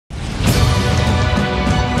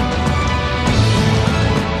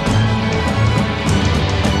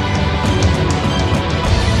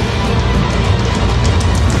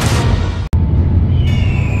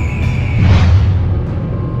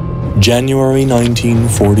January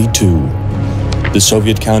 1942. The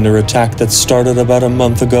Soviet counterattack that started about a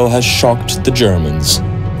month ago has shocked the Germans.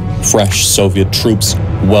 Fresh Soviet troops,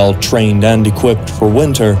 well trained and equipped for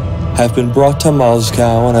winter, have been brought to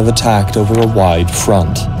Moscow and have attacked over a wide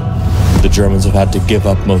front. The Germans have had to give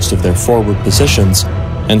up most of their forward positions,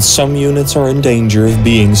 and some units are in danger of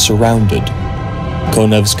being surrounded.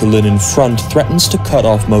 Konevsk-Kalinin front threatens to cut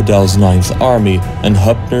off Model's 9th Army and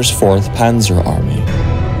Hübner's 4th Panzer Army.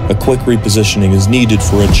 A quick repositioning is needed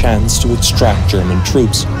for a chance to extract German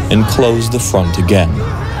troops and close the front again.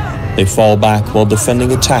 They fall back while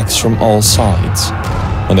defending attacks from all sides.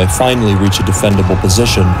 When they finally reach a defendable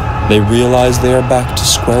position, they realize they are back to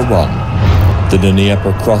square one. The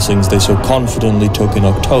Dnieper crossings they so confidently took in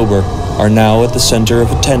October are now at the center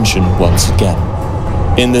of attention once again.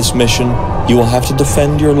 In this mission, you will have to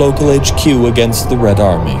defend your local HQ against the Red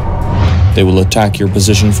Army. They will attack your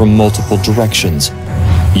position from multiple directions.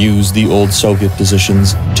 Use the old Soviet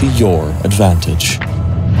positions to your advantage.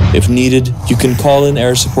 If needed, you can call in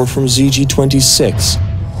air support from ZG-26,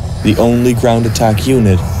 the only ground attack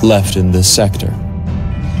unit left in this sector.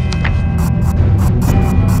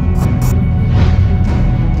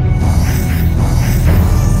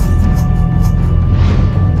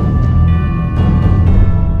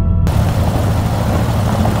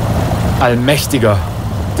 Allmächtiger.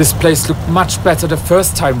 This place looked much better the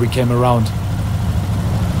first time we came around.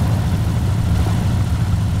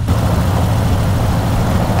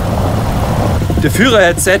 The Führer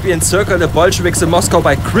had said we encircle the Bolsheviks in Moscow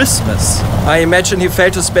by Christmas. I imagine he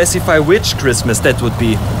failed to specify which Christmas that would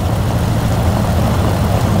be.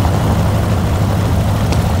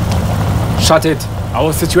 Shut it.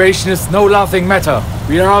 Our situation is no laughing matter.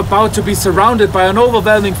 We are about to be surrounded by an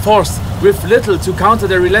overwhelming force with little to counter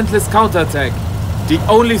their relentless counterattack. The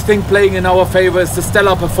only thing playing in our favor is the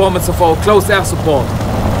stellar performance of our close air support.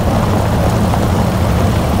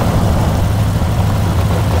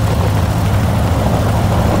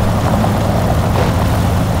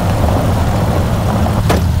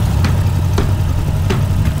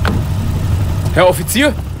 Herr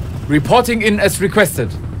Offizier, reporting in as requested.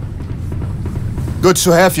 Good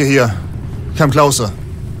to have you here. Come closer.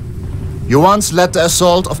 You once led the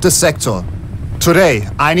assault of this sector. Today,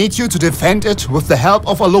 I need you to defend it with the help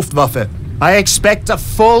of a Luftwaffe. I expect a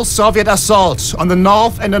full Soviet assault on the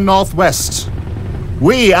north and the northwest.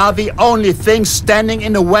 We are the only thing standing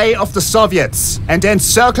in the way of the Soviets and the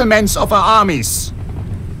encirclements of our armies.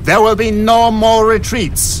 There will be no more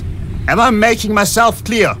retreats. Am I making myself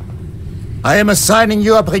clear? I am assigning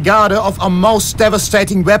you a brigade of our most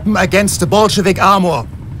devastating weapon against the Bolshevik armor,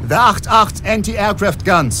 the 8.8 anti-aircraft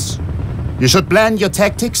guns. You should plan your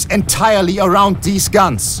tactics entirely around these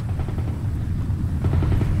guns.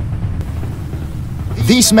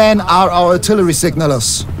 These men are our artillery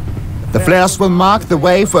signalers. The flares will mark the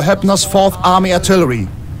way for Hübner's 4th Army artillery.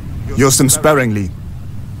 Use them sparingly.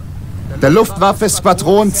 The Luftwaffe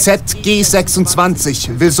Squadron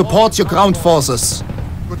ZG-26 will support your ground forces.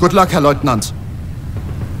 Good luck, Herr Leutnant.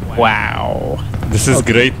 Wow. This is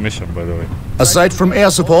great mission, by the way. Aside from air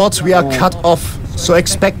support, we are cut off, so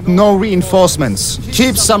expect no reinforcements.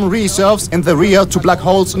 Keep some reserves in the rear to plug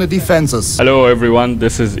holes in the defenses. Hello everyone,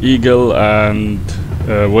 this is Eagle and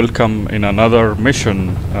welcome in another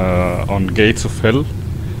mission on Gates of Hell.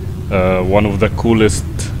 One of the coolest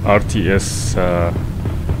RTS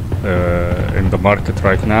in the market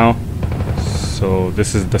right now. So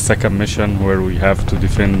this is the second mission where we have to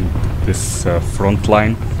defend this front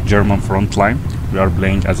line, German front line. We are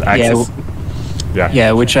playing as Axis.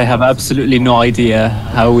 Yeah, which I have absolutely no idea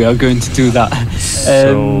how we are going to do that.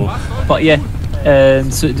 But yeah,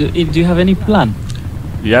 so do you have any plan?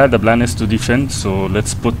 Yeah, the plan is to defend, so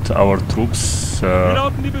let's put our troops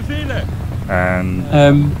and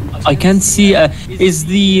I can't see, is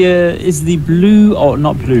the blue, or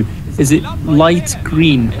not blue, is it light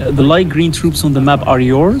green? The light green troops on the map are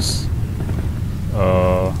yours?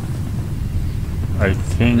 I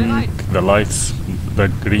think the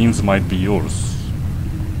greens might be yours.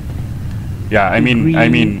 Yeah, I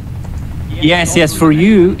mean. Yes, for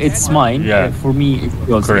you it's mine. Yeah. For me it's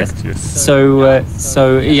yours. Correct. Yes.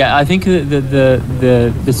 So yeah, I think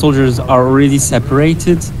the soldiers are already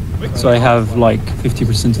separated. So I have like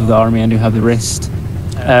 50% of the army, and you have the rest.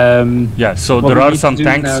 Yeah. So there are some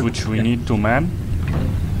tanks which we need to man,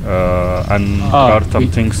 and there are some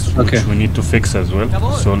things which we need to fix as well.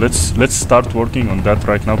 So let's start working on that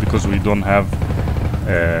right now because we don't have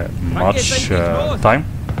much time.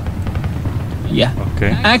 Yeah.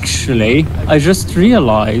 Okay. Actually, I just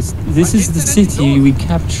realized this is the city we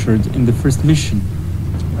captured in the first mission.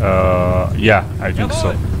 Yeah, I think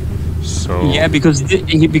so. So Yeah, because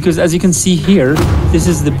as you can see here, this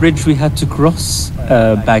is the bridge we had to cross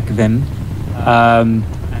back then,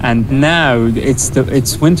 and now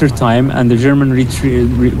it's winter time and the German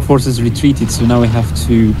forces retreated. So now we have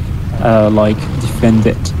to like defend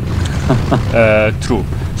it. True.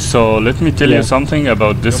 So let me tell you something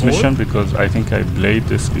about this mission, because I think I played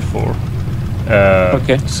this before.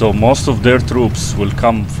 Okay. So most of their troops will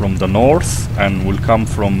come from the north and will come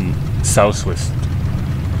from southwest.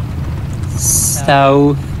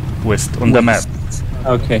 Southwest on the map.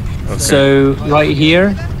 Okay. So right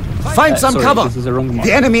here. Find some sorry, cover. This is a wrong mark.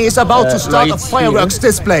 The enemy is about to start right a fireworks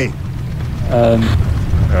display.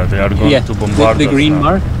 They are going to bombard the green us now.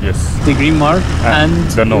 mark. Yes. The green mark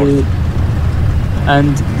and the north.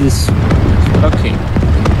 And this. Okay.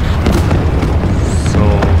 So.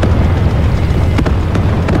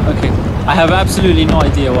 Okay. I have absolutely no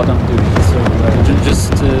idea what I'm doing. So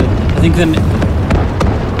just I think then.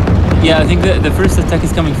 Yeah, I think the first attack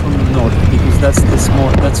is coming from the north because that's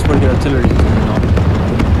where the artillery is coming on.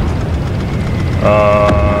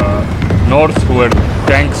 North, where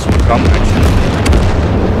tanks will come actually.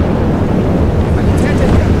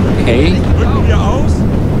 Okay.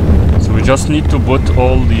 So we just need to put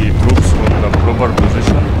all the troops on the proper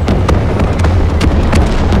position.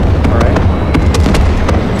 Alright.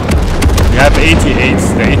 We have 88s.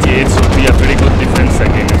 The 88s will be a very good defense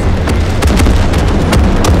against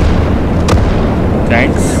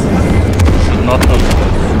tanks. Should not lose.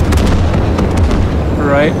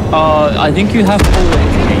 Right. I think you have all the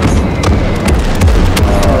 88s.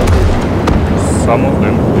 Some of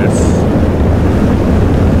them, yes.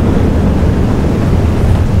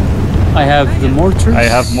 I have the mortars. I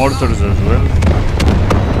have mortars as well.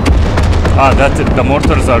 The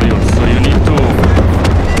mortars are yours. So you need to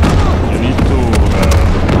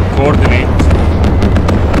coordinate.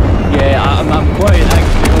 Yeah, I'm quite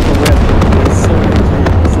actually overwhelmed.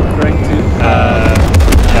 So trying to.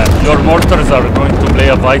 Yeah, your mortars are going to play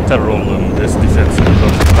a vital role in this defense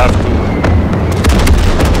because you have to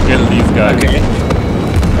kill these guys.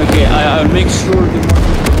 Okay, I'll make sure the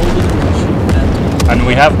mortars are holding the machine. And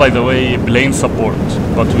we have, by the way, plane support,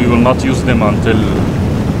 but we will not use them until.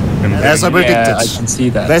 As I predicted, yeah, I can see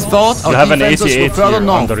that. They thought you our have an defenses 88 were further here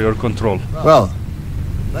north. under your control. Well,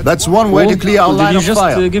 that's one way to clear our line did of you just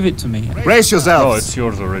fire. give it to me? Brace No, yourselves. it's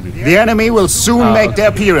yours already. The enemy will soon make their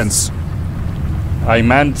appearance. I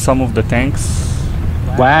manned some of the tanks.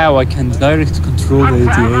 Wow, I can direct control the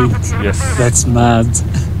 88. Yes. That's mad.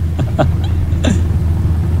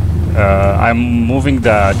 I'm moving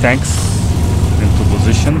the tanks into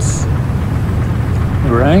positions.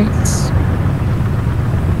 Right.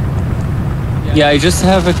 Yeah, I just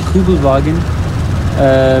have a Kugelwagen,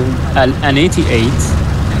 an 88.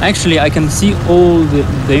 Actually, I can see all the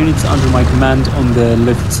units under my command on the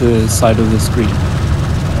left side of the screen.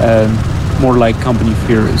 More like company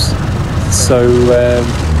Führers.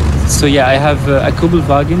 So yeah, I have a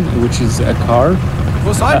Kugelwagen, which is a car,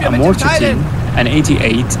 a mortar team, an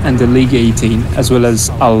 88, and a League 18, as well as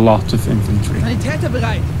a lot of infantry.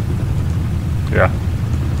 Yeah.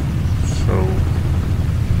 So.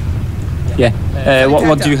 Yeah.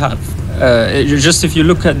 What do you have? Just if you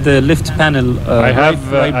look at the left panel. I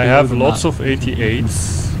have lots of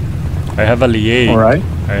 88s. I have a Liège. All right.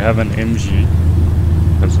 I have an MG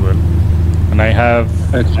as well, and I have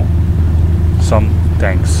some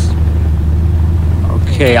tanks.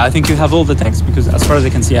 Okay, I think you have all the tanks because as far as I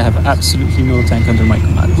can see, I have absolutely no tank under my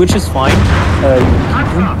command, which is fine.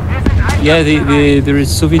 Yeah, there is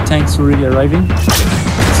Soviet tanks already arriving.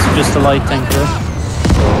 It's just a light tank there.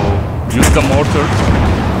 So use the mortar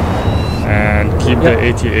and keep the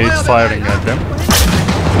 88 firing at them.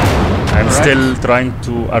 I'm still trying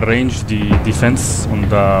to arrange the defense on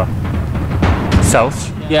the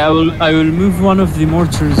south. Yeah, I will move one of the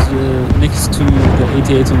mortars next to the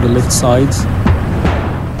 88 on the left side.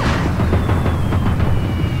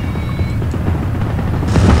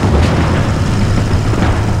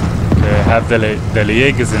 Have the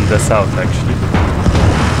Liège is in the south actually.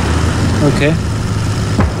 Okay.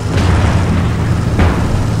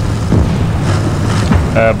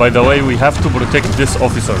 By the way, we have to protect this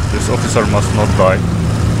officer. This officer must not die.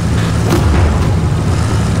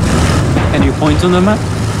 Can you point on the map?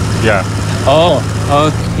 Yeah. Oh,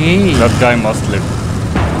 okay. That guy must live.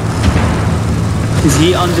 Is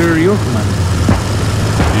he under your command?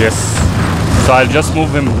 Yes. So I'll just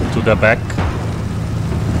move him to the back.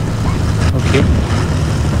 Okay.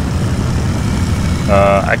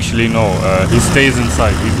 Actually, no. He stays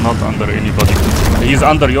inside. He's not under anybody. He's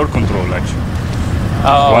under your control, actually.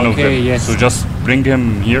 Oh, One okay, of them. yes. So just bring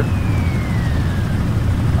him here.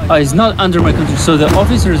 It's not under my control. So the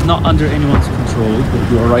officer is not under anyone's control.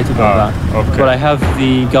 You are right about that. Okay. But I have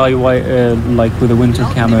the guy like with a winter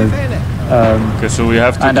camo. Okay, so we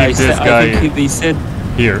have to keep this guy I think they said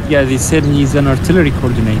here. Yeah, they said he's an artillery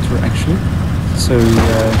coordinator actually. So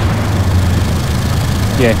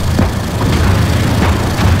yeah.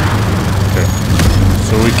 Okay.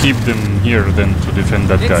 So we keep them here then to defend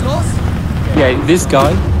that guy. Yeah, this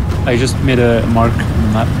guy. I just made a mark on the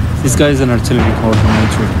map. This guy is an artillery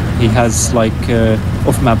coordinator. He has like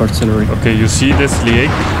off-map artillery. Okay, you see this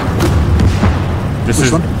Lieg?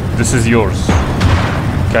 This is yours.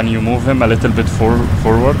 Can you move him a little bit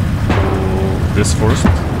forward to this first?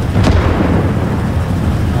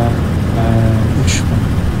 Which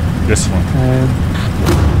one? This one.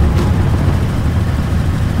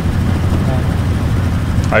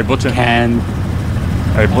 I put him.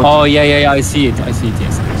 Oh yeah. I see it.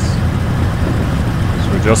 Yes.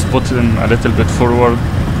 So just put him a little bit forward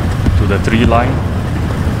to the tree line.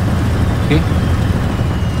 Okay.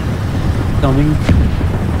 Coming.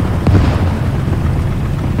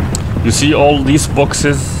 You see all these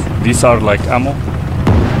boxes? These are like ammo.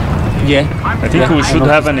 Yeah. I think we should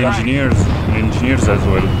have an engineers as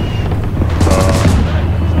well.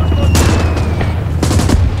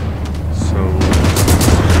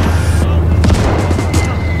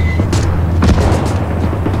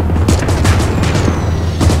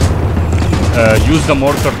 Use the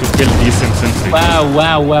mortar to kill these infantry.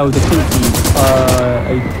 Wow, the kill feed.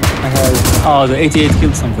 I have... the 88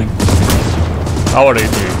 killed something. Our 88,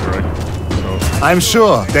 right? So. I'm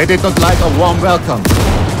sure they did not like a warm welcome.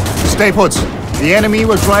 Stay put. The enemy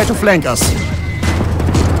will try to flank us.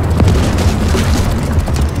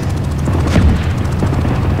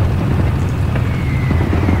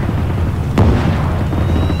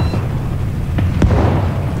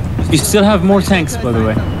 You still have more tanks, by the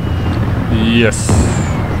way. Yes.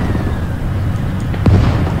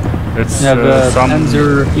 It's you have a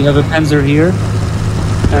Panzer. You have a Panzer here.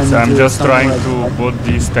 Yes, I'm just trying to put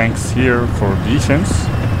these tanks here for defense.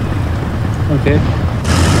 Okay.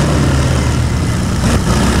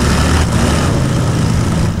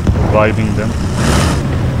 Reviving them.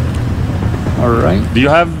 All right. Do you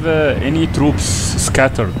have any troops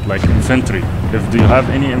scattered, like infantry? If you have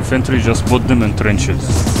any infantry, just put them in trenches.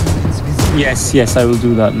 Yes, I will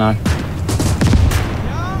do that now.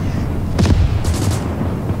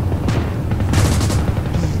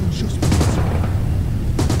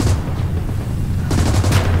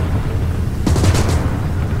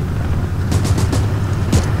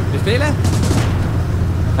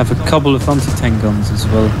 I have a couple of anti-tank guns as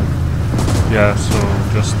well. Yeah, so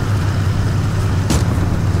just...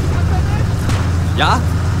 Yeah?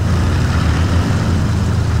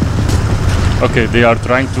 Okay, they are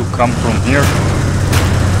trying to come from here.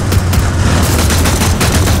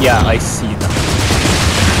 Yeah, I see that.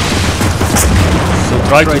 So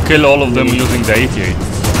try to kill all of them using the 88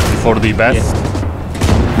 before they pass. Yes.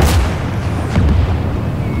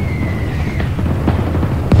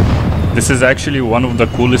 This is actually one of the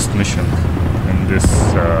coolest missions in this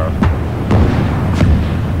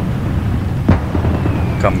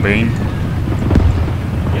campaign.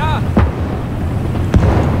 Yeah.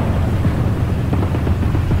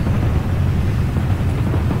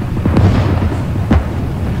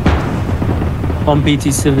 On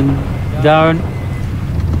PT7 down.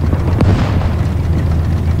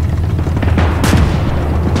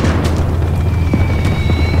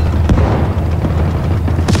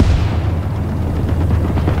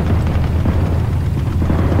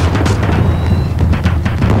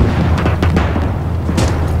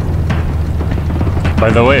 By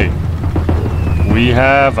the way, we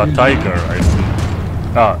have a tiger, I think.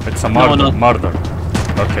 Ah, it's a marder. No, marder.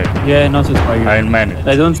 Okay. Yeah, not a tiger. I'll man it.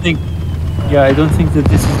 I don't think that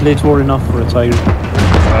this is late war enough for a tiger.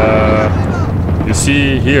 You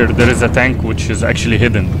see here, there is a tank which is actually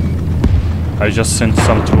hidden. I just sent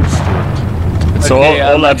some troops to it. It's Okay,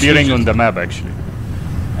 all appearing on the map, actually.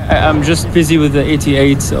 I'm just busy with the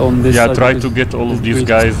 88 on this Yeah, side. try to get all of these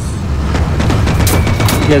guys.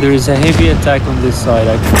 Yeah, there is a heavy attack on this side,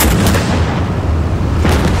 actually.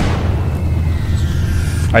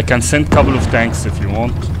 I can send a couple of tanks if you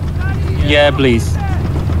want. Yeah, please.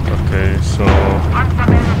 Okay, so...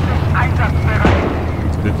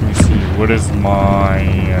 Let me see, where is my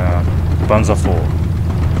Panzer IV?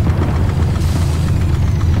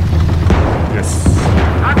 Yes.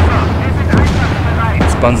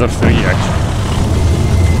 It's Panzer III, actually.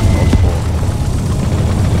 Not 4.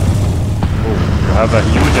 Oh, you have a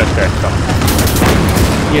huge attack coming.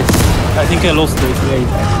 Yes, I think I lost the 88,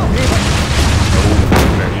 actually. Oh,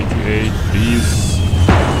 the 88, please.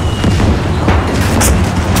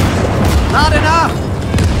 Not enough!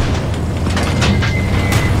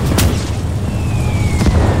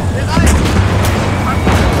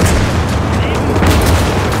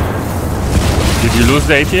 Did you lose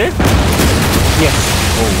the 88? Yes.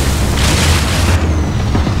 Oh.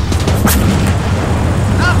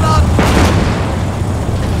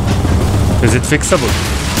 Is it fixable?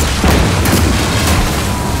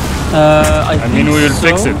 I mean, we will so.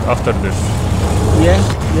 fix it after this. Yeah,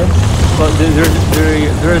 yeah. But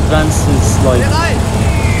their advance is like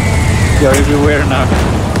they're everywhere now.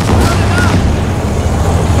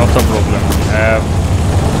 Not a problem.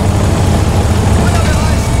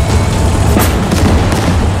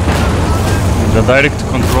 The direct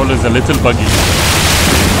control is a little buggy.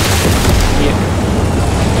 Yeah.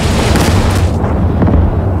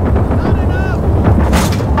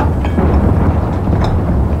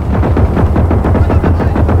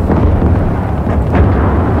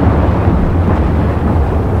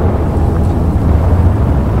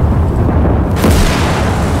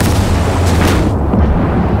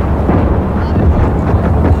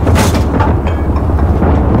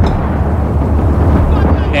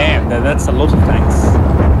 That's a lot of tanks.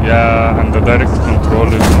 Yeah, and the direct control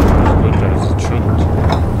is not as good as it should.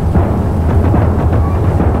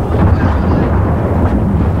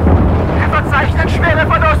 Wir verzeichnen schwere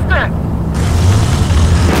Verluste.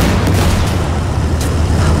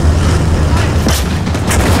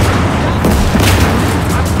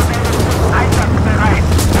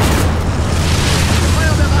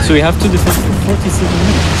 So we have to defend for 47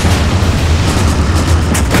 minutes.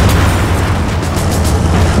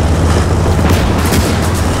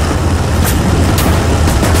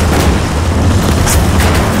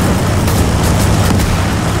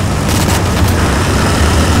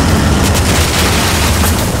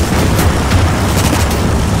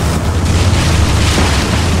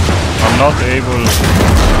 Not able,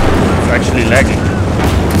 it's actually lagging.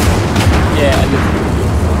 Yeah, a little.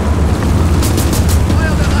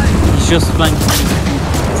 He's just flanking.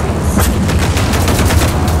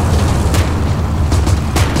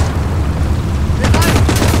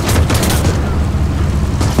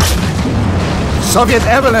 Soviet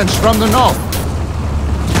avalanche from the north.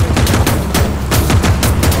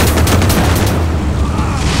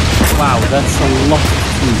 Wow, that's a lot of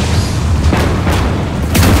troops.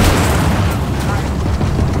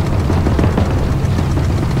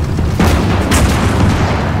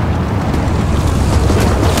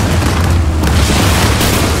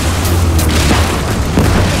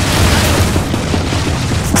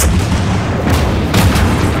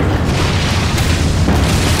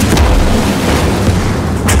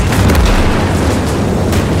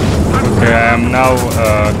 Now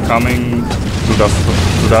coming to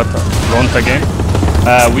that front again.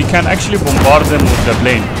 We can actually bombard them with the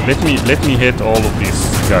plane. Let me hit all of these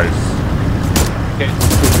guys. Okay,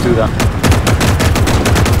 let's do that.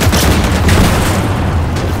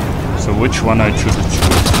 So which one I should choose?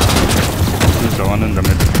 Choose the one in the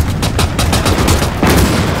middle.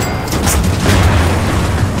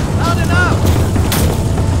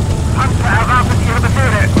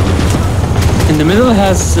 In the middle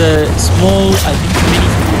has small, I think, mini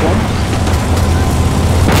bombs.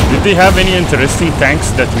 Did they have any interesting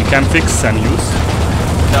tanks that we can fix and use?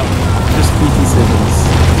 No, just PT-7s.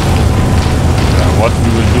 What we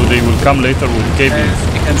will do, they will come later with cables.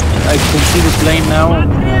 I can see the plane now.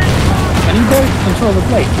 Can you go control the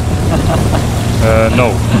plane?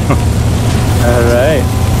 No. Alright.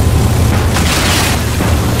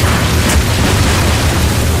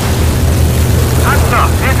 Panzer,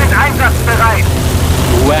 wir sind einsatzbereit.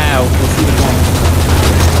 Wow, we'll see the bomb.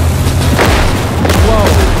 Whoa,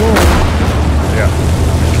 whoa. Yeah,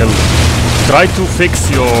 kill them. Try to fix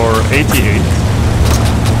your 88.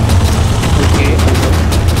 Okay.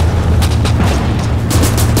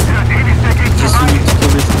 Just you need to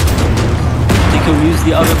kill it. You can use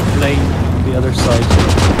the other plane on the other side.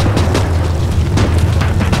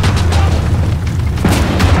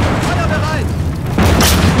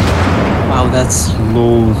 Wow, that's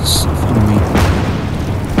loads of enemy.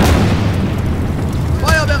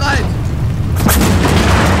 Feuerbereit!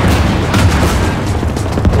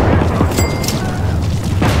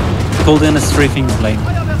 Called in a strafing plane.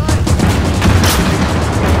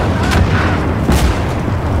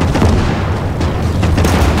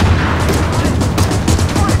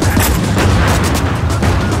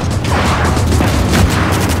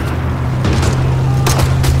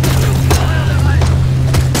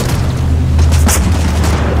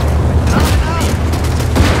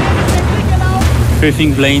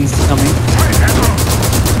 Strafing planes coming.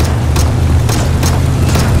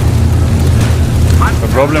 The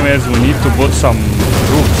problem is we need to put some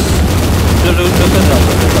troops We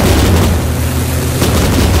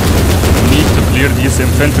need to clear these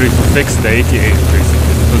infantry to fix the 88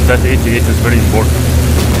 basically, because that 88 is very important.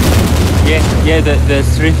 Yeah, the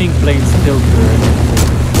strafing plane's still there.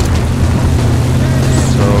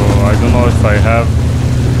 So I don't know if I have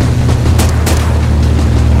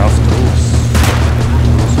enough troops.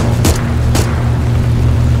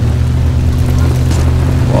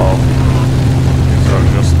 Wow, these are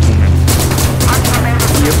just too many.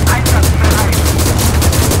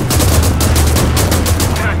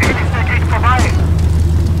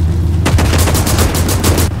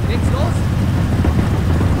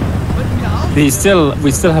 We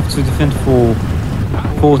still have to defend for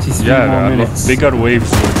 43 more minutes. Bigger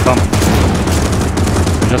waves will come.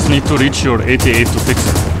 You just need to reach your 88 to fix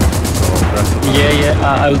it. So that's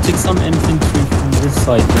I will take some infantry from this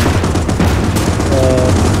side then.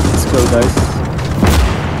 Let's go, guys.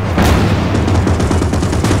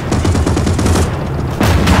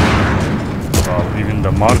 Wow, even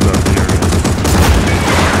the marker here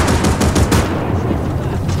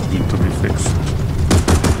need to be fixed.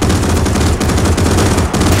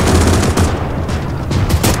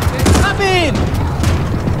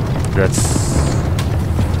 That's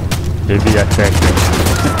heavy attack.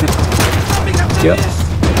 Yeah.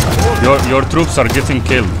 Your troops are getting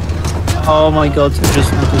killed. Oh my god, I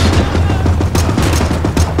just noticed.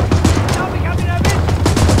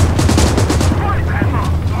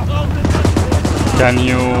 Can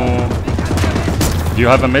you... Do you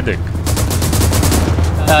have a medic?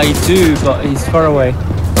 I do, but he's far away.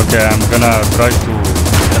 Okay, I'm gonna try to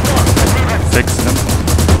fix them.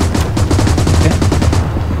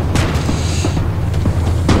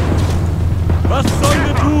 Was sollen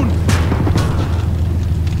wir tun?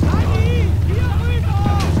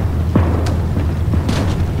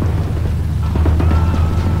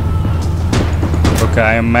 Okay,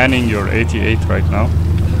 I am manning your 88 right now.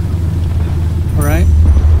 Alright.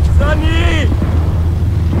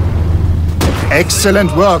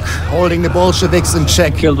 Excellent work holding the Bolsheviks in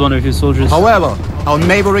check. Killed one of your soldiers. However, our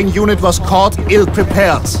neighboring unit was caught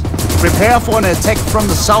ill-prepared. Prepare for an attack from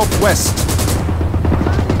the southwest.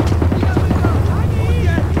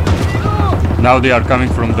 Now they are coming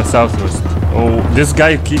from the southwest. Oh, this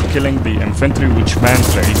guy keep killing the infantry which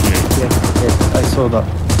mans the 88. Yes, I saw that.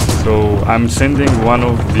 So I'm sending one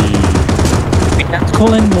of the... We can't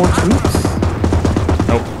call in more troops?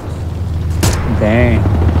 Nope. Dang.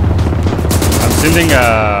 I'm sending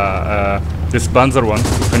this Panzer one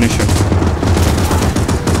to finish him.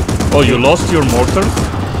 Oh, you lost your mortars?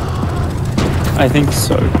 I think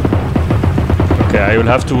so. Okay, I will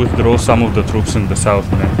have to withdraw some of the troops in the south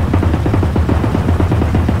then.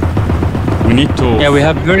 We need to... Yeah, we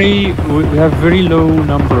have very low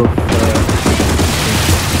number of...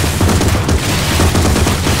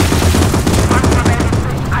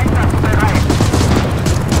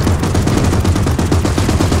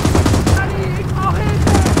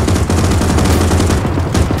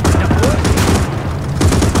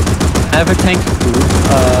 I have a tank crew.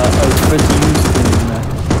 I'll try to use them.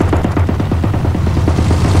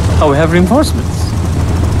 Oh, we have reinforcements.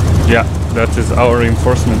 Yeah, that is our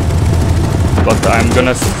reinforcement. But I'm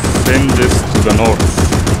gonna send this to the north.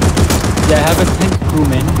 Yeah, I have a tank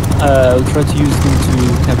crewman. I'll try to use them to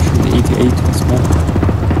capture the 88 once more.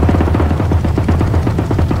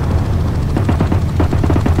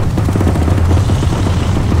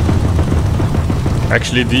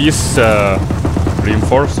 Actually, these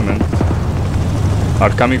reinforcements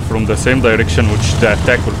are coming from the same direction which the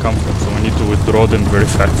attack will come from, so we need to withdraw them very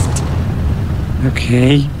fast.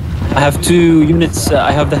 Okay. I have 2 units.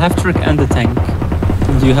 I have the half truck and the tank.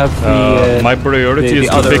 Do you have the... my priority is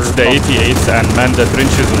to fix the 88s and man the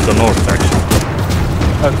trenches in the north, actually.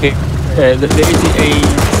 Okay. The 88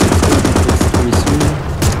 is very soon.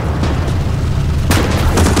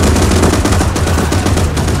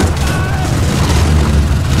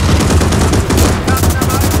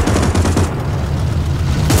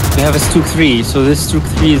 We have a Stuk 3, so this Stuk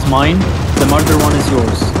 3 is mine. The Marder one is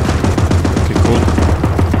yours. Okay, cool.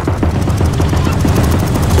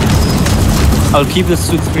 I'll keep the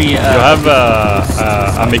Stuk 3. You have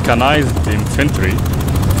a mechanized infantry.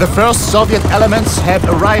 The first Soviet elements have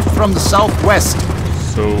arrived from the southwest.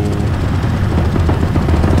 So...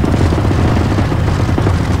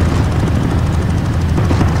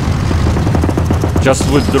 just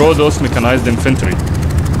withdraw those mechanized infantry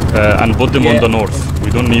and put them on the north.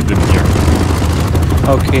 We don't need them here.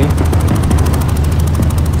 Okay.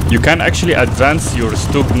 You can actually advance your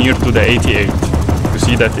Stuk near to the 88. You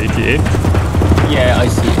see that 88? Yeah, I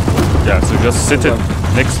see it. Yeah, so just sit it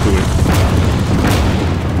next to it.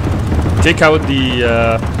 Take out the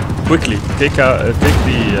quickly, take the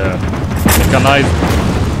mechanized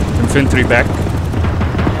infantry back.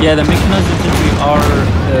 Yeah, the mechanized infantry are.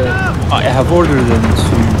 I have ordered them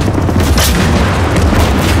to.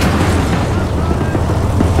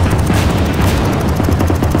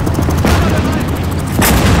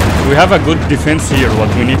 We have a good defense here.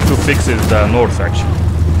 What we need to fix is the north, actually.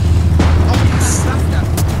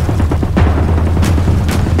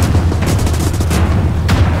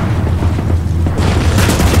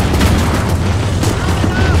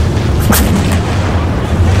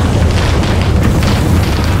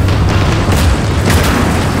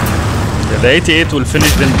 The 88 will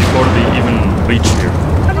finish them before they even reach here.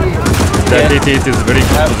 That 88 is very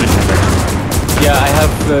good position. Yeah, I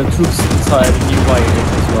have troops inside nearby it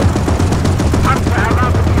as well.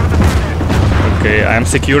 Okay, I am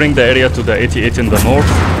securing the area to the 88 in the north.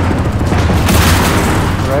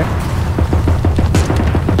 Right.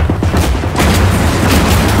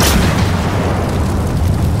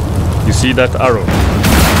 You see that arrow?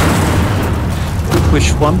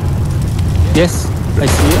 Which one? Yes, I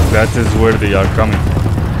see it. That is where they are coming.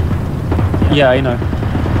 Yeah, I know.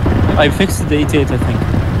 I fixed the 88, I think.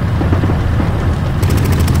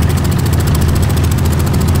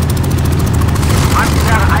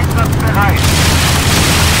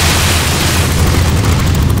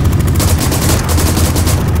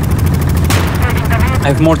 I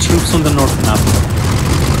have more troops on the north now.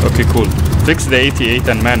 Okay, cool. Fix the 88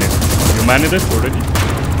 and man it. You managed it already?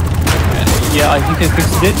 Yeah, I think I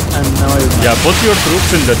fixed it, and now I... Yeah, put your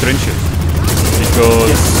troops in the trenches. Because...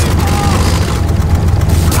 Yes.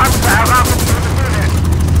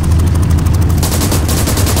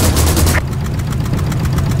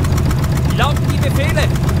 Lauten die Befehle!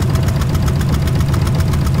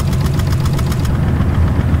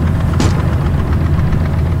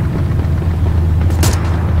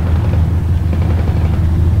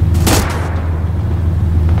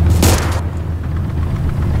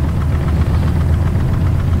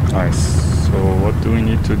 Nice. So what do we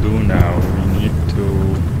need to do now? We need to...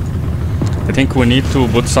 I think we need to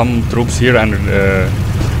put some troops here and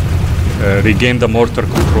regain the mortar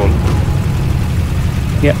control.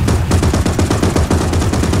 Yeah.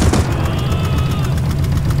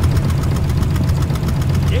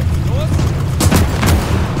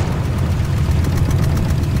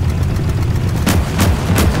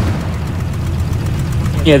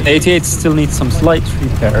 Yeah, the 88 still needs some slight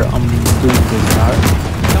repair. I'm doing this now.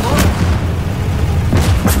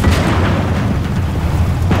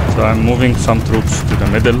 So I'm moving some troops to the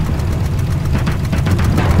middle.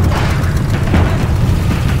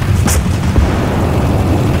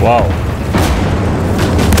 Wow.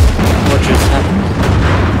 What just happened?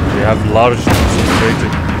 We have large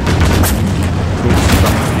concentrated troops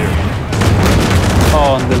coming here.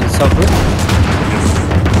 Oh, on the subway? Yes.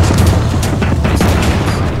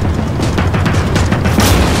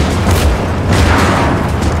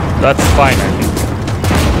 That's fine, I think.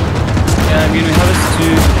 Yeah, I mean, we have a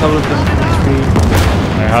couple of them three.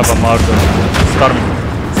 I have a marker. Storm.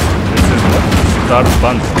 This is what? Star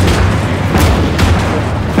Band.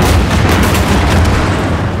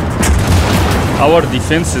 Our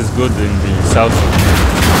defense is good in the south.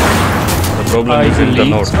 The problem is in the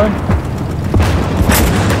north.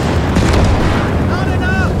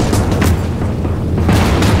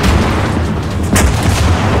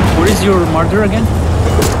 Where is your martyr again?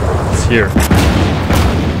 It's here.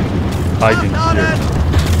 Hiding here.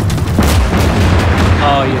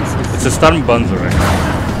 Oh, yes. It's a Storm Panzer, right?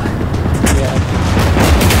 Yeah.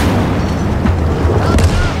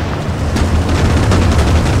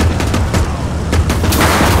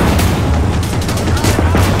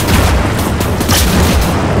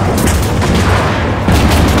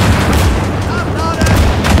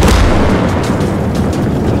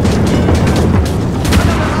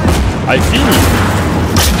 I feel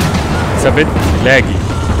it's a bit laggy,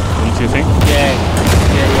 don't you think? Yeah.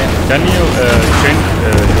 Can you change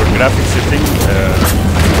your graphic setting,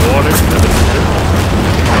 lower it a little bit?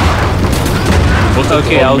 Put it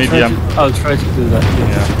Okay, on I'll medium. try to do that. Yes.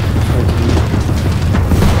 Yeah. Try to do that.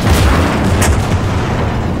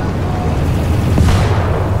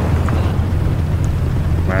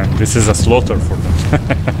 Man, this is a slaughter for them.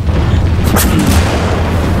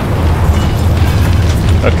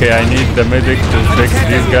 Okay, I need the medic to fix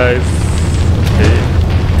these guys. Okay.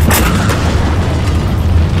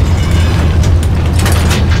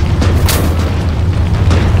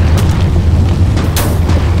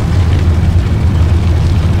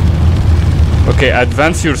 Okay,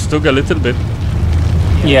 advance your Stug a little bit.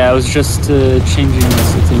 Yeah, I was just changing the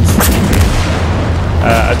settings.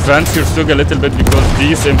 advance your Stug a little bit because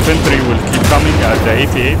these infantry will keep coming at the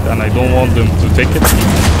 88 and I don't want them to take it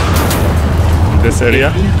in this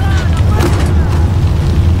area.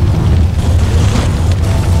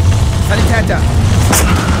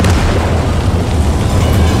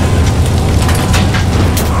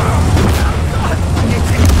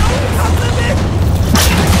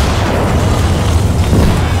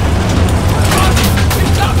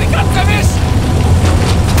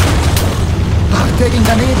 Taking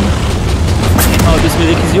daneben. Oh, this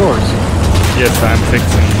medic is yours. Yes, I'm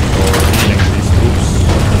fixing or healing these troops.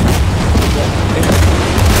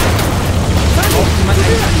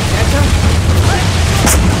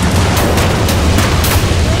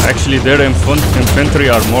 Actually, their infantry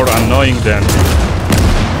are more annoying than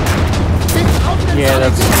Yeah,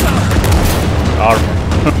 that's armor.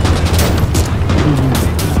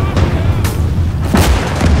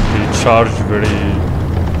 They charge very.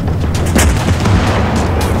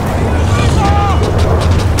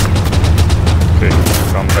 Okay,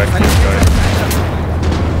 come back here, guys.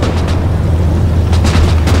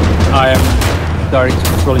 I am direct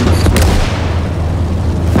controlling this.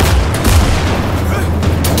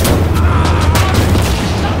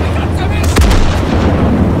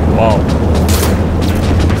 Wow.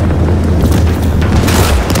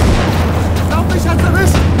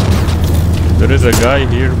 There is a guy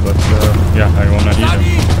here, but yeah, I wanna heal him.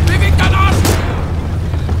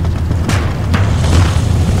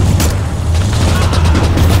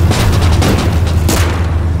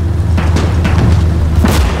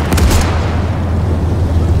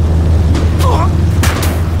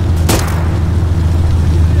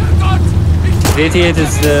 The 88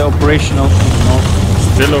 is operational.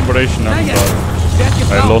 Still operational,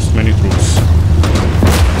 but I lost many troops.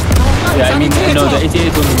 Yeah, I mean, no, the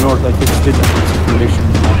 88 on the north, I fixed it and it's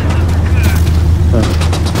operational.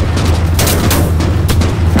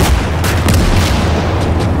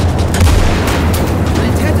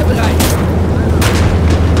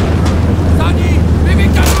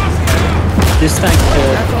 This tank,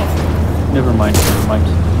 never mind, never mind.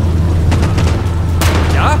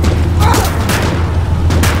 Ja?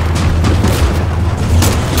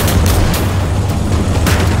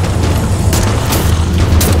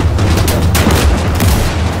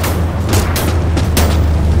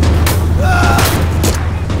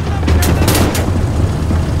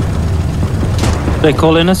 They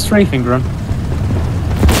call in a strafing run.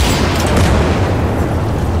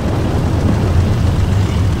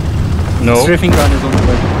 No. Strafing run is on the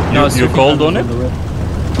way. No, You called on it?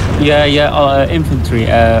 Yeah, infantry,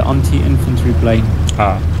 anti-infantry plane.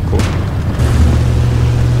 Ah, cool.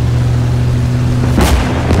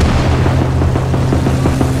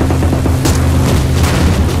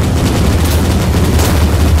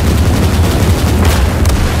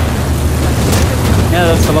 Yeah,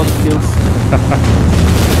 that's a lot of kills.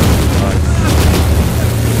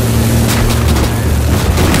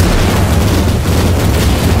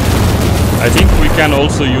 I think we can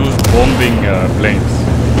also use bombing planes.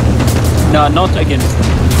 No, not against them.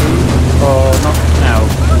 Oh, not now.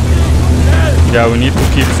 Yeah, we need to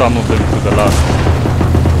keep some of them to the last.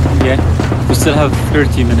 Yeah, we still have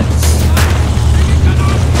 30 minutes.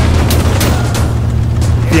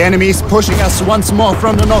 The enemy is pushing us once more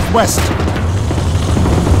from the northwest.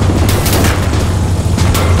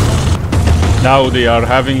 Now they are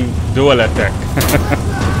having dual attack.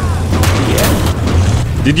 Yeah.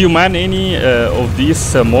 Did you man any of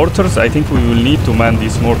these mortars? I think we will need to man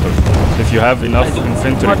these mortars if you have enough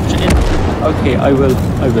infantry. Okay, I will.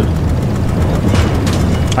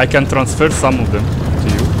 I can transfer some of them to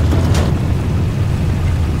you.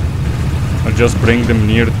 I'll just bring them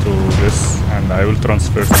near to this and I will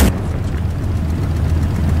transfer some infantry.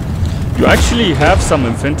 You actually have some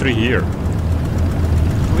infantry here.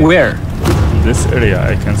 Where? In this area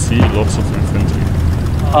I can see lots of infantry.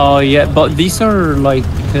 Oh yeah, but these are like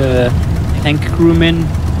tank crewmen,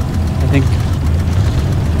 I think.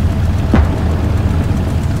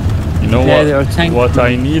 You know Yeah, they are tank what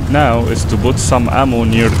I crewmen. need now is to put some ammo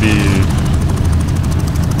near the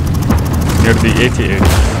 88.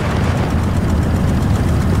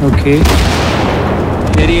 Okay.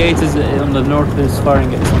 88 is on the north is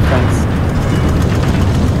firing at some tanks.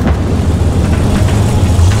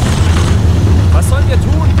 Was sollen wir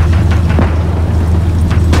tun?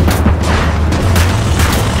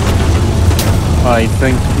 I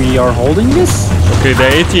think we are holding this. Okay, the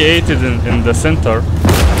 88 is in the center.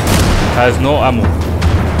 Has no ammo.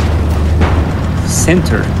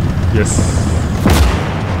 Center. Yes.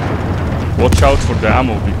 Watch out for the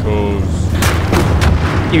ammo because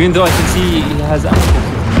Even though I can see he has ammo.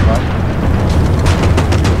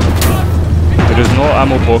 there is no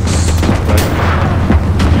ammo box. Right?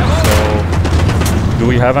 So, do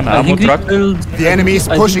we have an ammo truck? The enemy is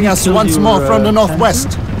pushing us once more from the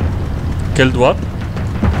northwest. Killed what?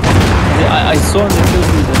 I saw in the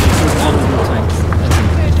field that they killed one of the tanks.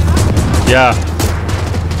 Yeah,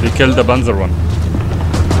 they killed the Panzer one.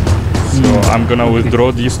 So I'm gonna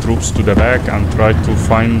withdraw these troops to the back and try to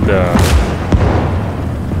find the...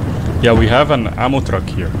 Yeah, we have an ammo truck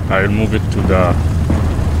here. I'll move it to the...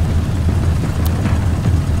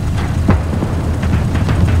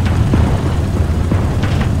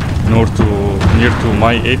 near to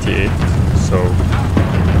my 88. So...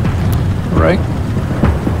 Right.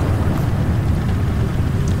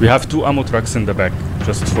 We have 2 ammo trucks in the back,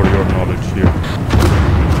 just for your knowledge here.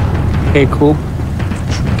 Okay, cool.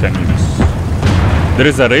 We can use. There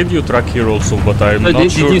is a radio truck here also, but I'm not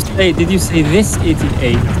sure. Did you say this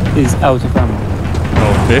 88 is out of ammo?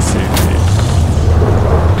 No, this 88.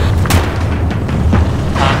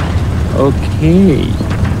 Okay.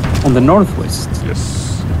 On the northwest. Yes.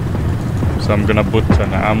 So I'm gonna put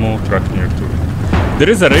an ammo truck near to it. There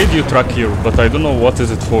is a radio truck here, but I don't know what is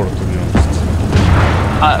it for, to be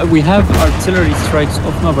honest. We have artillery strikes,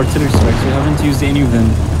 off of artillery strikes. We haven't used any of them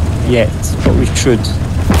yet, but we should.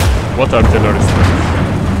 What artillery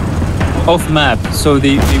strikes? Off map, so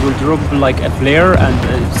they will drop like a flare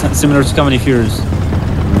and similar to Company Fears.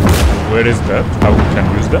 Where is that? How we can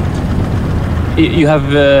use that? You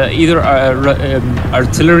have either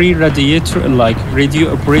artillery radiator, like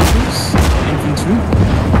radio operators, infantry.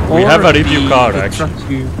 We have a radio car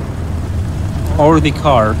actually. Or the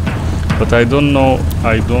car. But I don't know.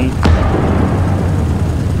 I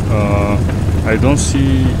don't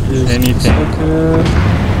see anything.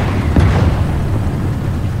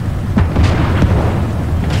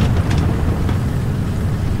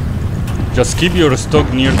 Just keep your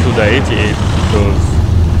stock near to the 88 because...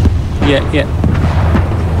 Yeah.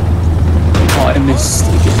 Oh, I missed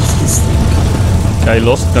against this thing. I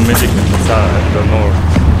lost the medic in the north.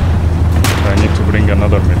 I need to bring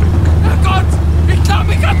another medic. Herrgott! Ich glaub,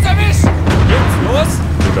 mich hat's erwischt! Geht's los?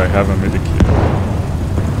 Did I have a medic here?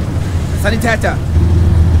 Sanitäter!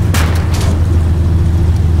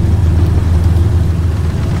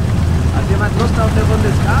 Hat jemand Lust auf eine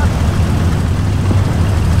Runde Skat?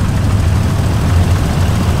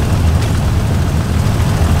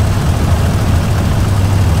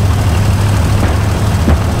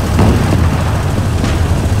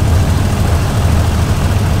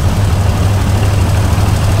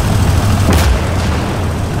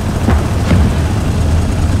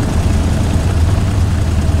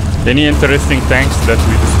 Any interesting tanks that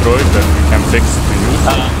we destroyed that we can fix to use?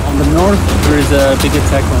 On the north, there is a big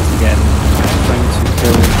attack once again. Trying to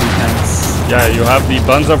kill the tanks. Yeah, you have the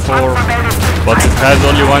Panzer IV, but it has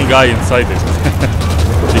only one guy inside it.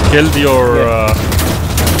 He killed your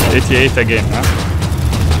 88 again,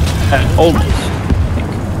 huh? Almost,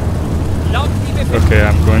 I think. Okay,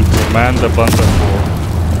 I'm going to man the Panzer IV.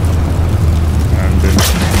 And then...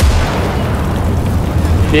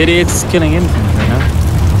 The idiot's killing infantry now.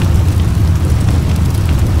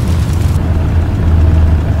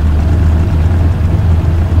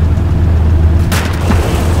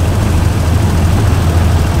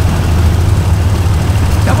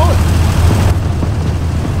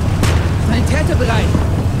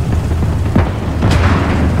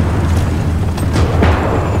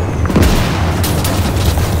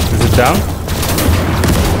 Down?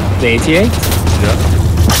 The 88? Yeah.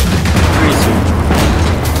 Very soon.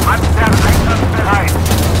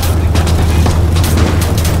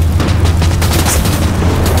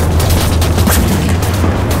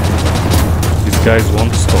 These guys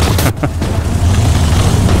won't stop.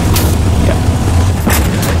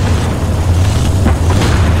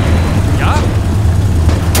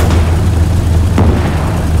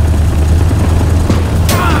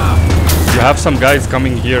 You have some guys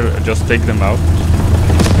coming here, just take them out.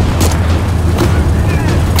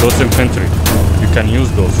 Those infantry, you can use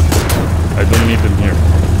those. I don't need them here.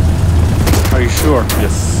 Are you sure?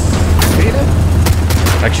 Yes.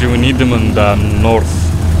 Actually, we need them in the north.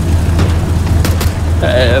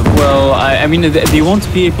 Well, I mean, they won't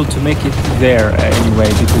be able to make it there anyway,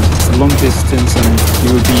 because it's a long distance and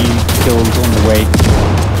you will be killed on the way.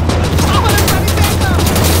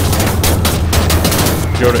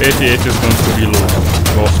 Your 88 is going to be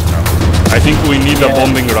lost now. I think we need a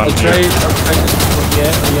bombing run here.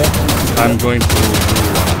 I'm going to do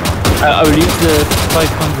one. I will use the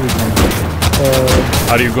 500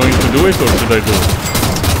 one. Are you going to do it or should I do it?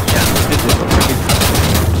 Yeah, this is already.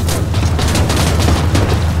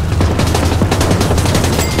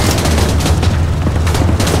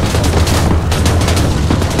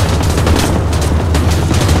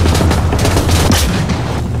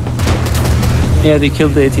 Yeah, they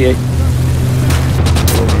killed the 88. We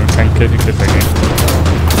can kill it again.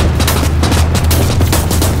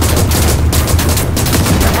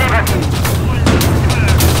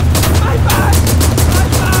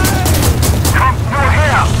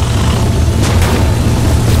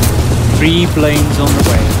 Three planes on the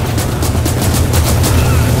way.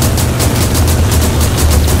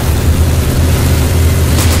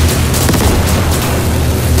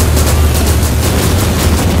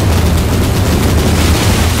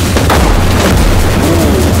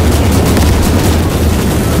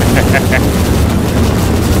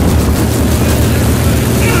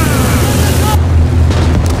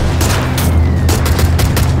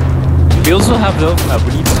 We also have the off-map.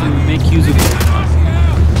 We need to make use of it.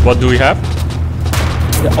 What do we have?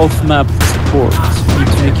 The off-map support. We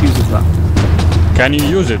need to make use of that. Can you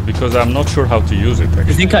use it? Because I'm not sure how to use it.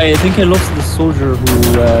 Actually. I think I lost the soldier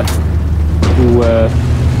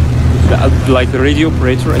like the radio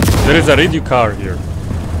operator. There is a radio car here.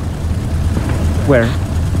 Where?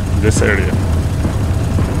 This area.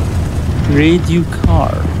 Radio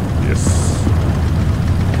car. Yes.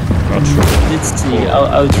 Not sure. Let's see.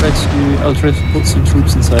 I'll try to put some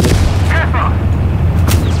troops inside it.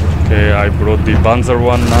 Okay, I brought the Panzer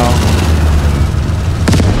one now.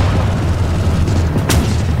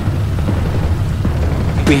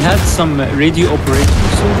 We had some radio operator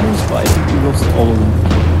soldiers, but I think we lost all of them.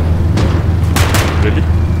 Really?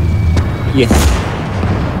 Yes.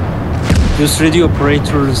 Those radio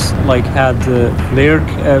operators like had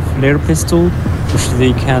flare pistol, which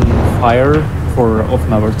they can fire for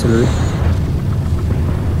off-map artillery.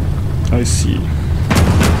 I see.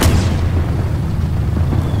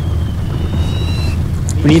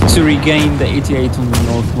 We need to regain the 88 on the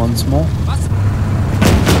north once more.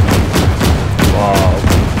 Wow.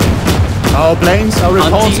 Our planes are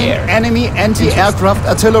reporting enemy anti-aircraft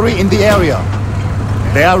artillery in the area.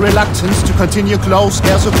 They are reluctant to continue close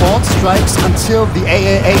air support strikes until the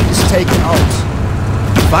AAA is taken out.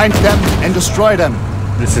 Find them and destroy them.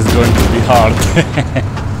 This is going to be hard.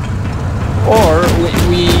 Or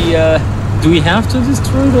do we have to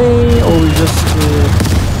destroy the, or we just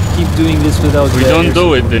keep doing this without? If we don't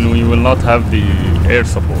do it, then we will not have the air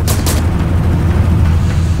support.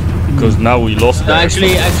 Because now we lost the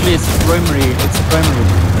actually, it's primary.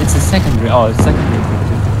 It's a secondary. Oh, it's secondary.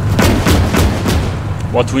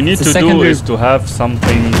 What we need to do is to have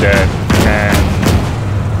something that can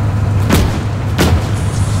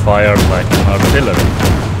fire like an artillery.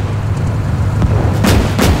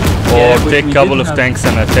 Or take a couple of tanks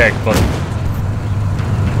and attack, but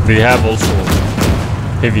they have also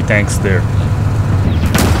heavy tanks there.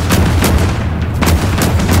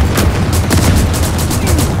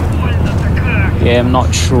 Yeah, I'm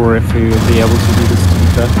not sure if we will be able to do this to be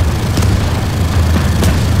fair.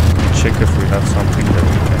 Check if we have something that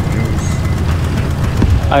we can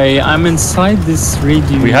use. I'm inside this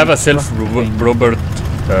radio. We have a self-robert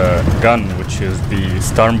gun, which is the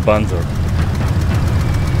Storm Panzer.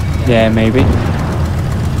 Yeah, maybe.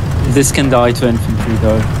 This can die to infantry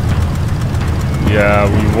though. Yeah,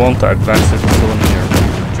 we won't advance it so near. We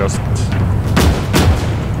will just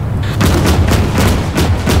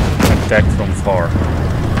attack from far.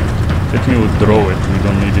 Let me withdraw it. We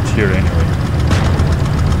don't need it here anyway.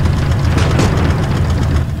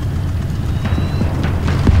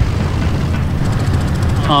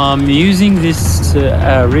 Using this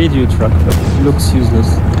radio truck, but it looks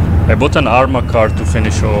useless. I bought an armor car to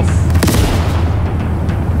finish off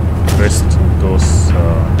rest of those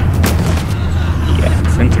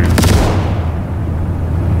infantry.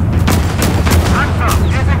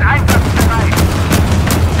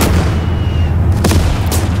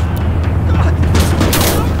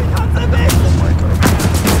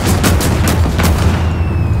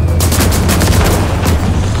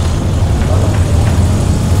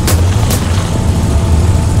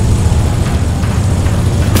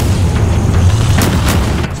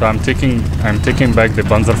 So I'm taking back the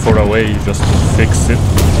Panzer IV away just to fix it,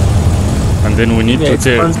 and then we need to it's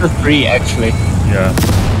Panzer III actually. Yeah,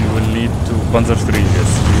 we will need to Panzer III. Yes,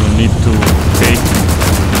 we will need to take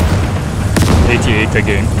 88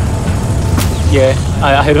 again. Yeah,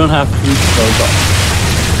 I don't have troops though,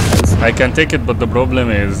 but I can take it, but the problem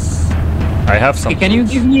is I have some. Can you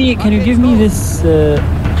give me this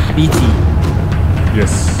BT?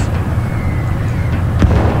 Yes.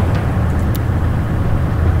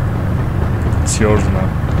 Yours now.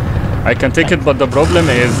 I can take it, but the problem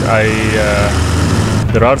is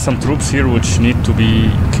there are some troops here which need to be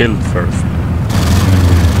killed first.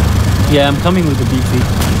 Yeah, I'm coming with the BT.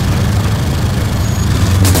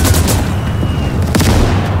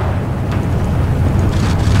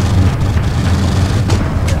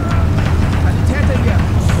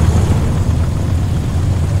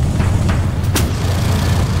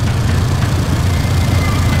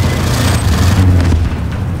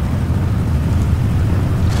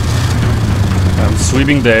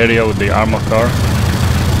 sweeping the area with the armor car.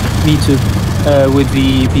 Me too. With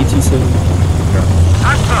the PT7.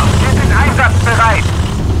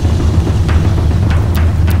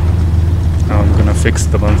 Now I'm gonna fix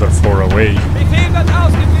the Panzer 4 away. Befehl wird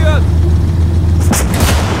ausgeführt!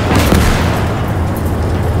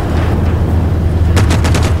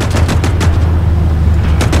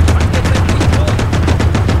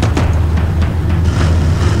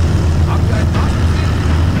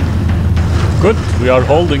 Good, we are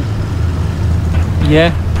holding.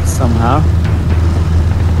 Yeah, somehow.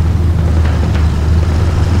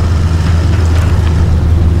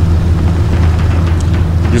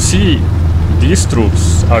 You see, these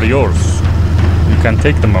troops are yours. You can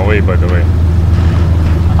take them away, by the way.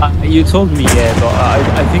 You told me, yeah, but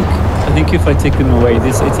I think if I take them away,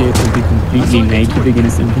 this 88 will be completely naked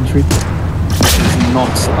against infantry. It's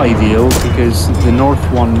not ideal because the north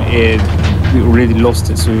one we already lost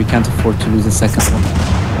it, so we can't afford to lose the second one.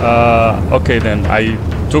 Okay then, I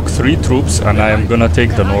took 3 troops and I am gonna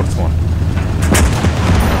take the north one.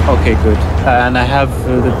 Okay, good. And I have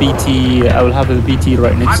the BT. I will have the BT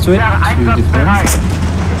right next to it to defend.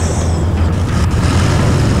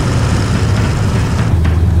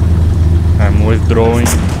 I'm withdrawing.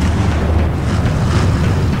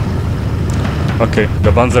 Okay,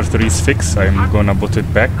 the Panzer 3 is fixed. I'm gonna put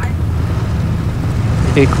it back.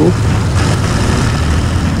 Okay, cool.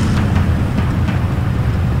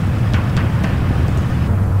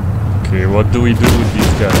 Okay, what do we do with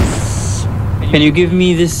these guys? Can you give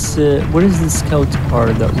me this? What is the scout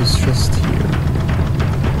car that was just here?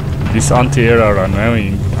 These anti-air are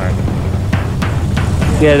annoying.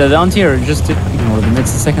 Yeah, the anti-air, just ignore them.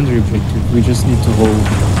 It's a secondary objective. We just need to hold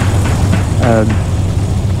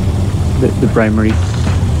the primary.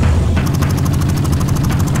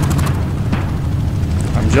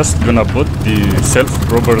 I'm just gonna put the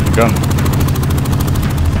self-propelled gun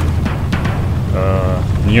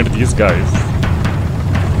near these guys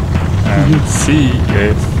and see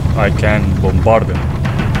if I can bombard them.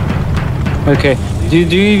 Okay. Do you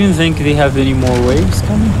even think they have any more waves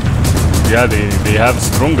coming? Yeah, they have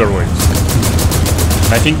stronger waves.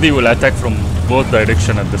 I think they will attack from both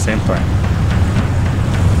directions at the same time.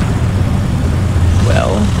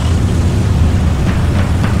 Well,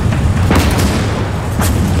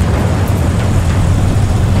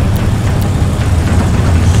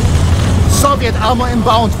 Soviet armor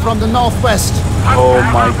inbound from the northwest. oh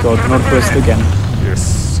my god, northwest again. Yes,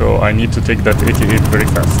 so I need to take that 88 very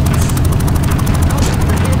fast.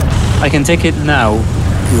 I can take it now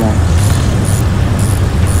if you want.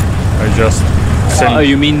 I just sent... Oh,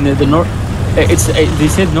 you mean the north? It's they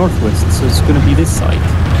said northwest, so it's gonna be this side,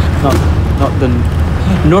 not the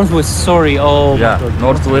northwest. Sorry. Oh yeah, my god.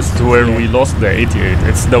 northwest where we lost the 88.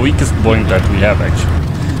 It's the weakest point that we have actually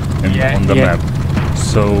on the map.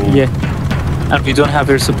 So yeah, and we don't have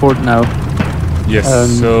air support now. yes.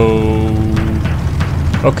 So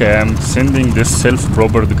okay, I'm sending this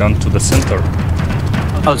self-propelled gun to the center.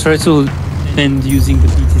 I'll try to defend using the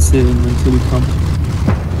BT7 until you come.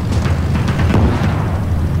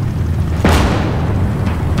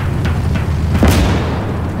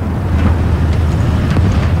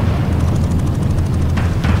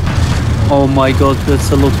 Oh my god,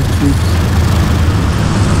 that's a lot of troops.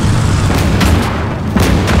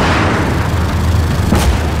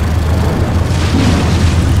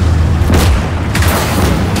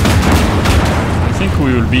 I think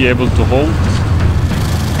we will be able to hold.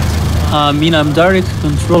 I mean, I'm direct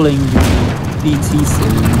controlling the BT7,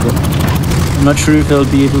 but I'm not sure if I'll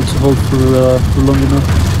be able to hold for long enough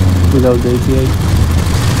without the 88.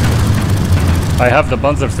 I have the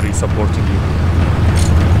Panzer 3 supporting you.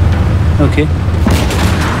 Okay.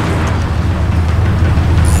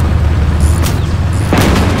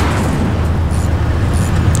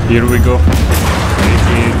 Here we go.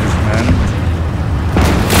 88 is manned.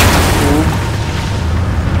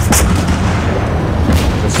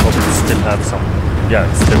 Let's hope it still have some. Yeah,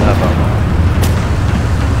 it still have ammo.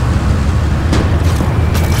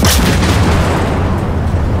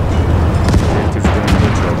 It is doing a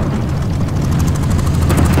good job.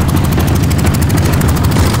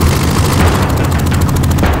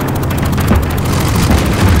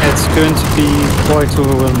 It's going to be quite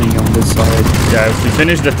overwhelming on this side. Yeah, if we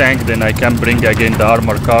finish the tank, then I can bring again the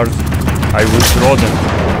armor cars. I withdraw them.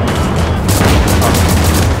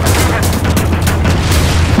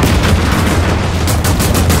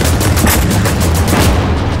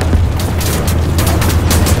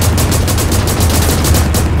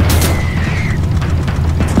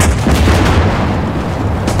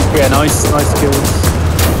 Yeah, nice kills.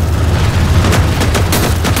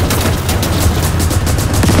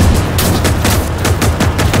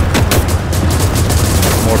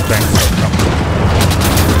 more tanks are coming.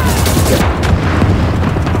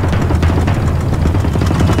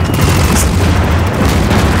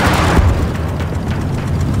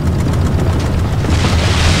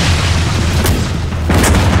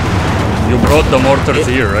 You brought the mortars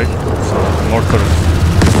here, right? So mortars.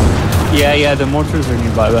 Yeah, the mortars are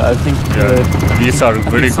nearby, but I think these are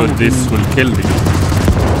very good. This will kill these.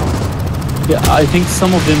 Yeah, I think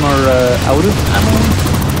some of them are out of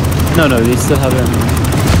ammo. No, they still have ammunition.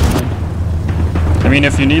 I mean,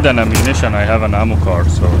 if you need an ammunition, I have an ammo car,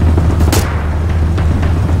 so...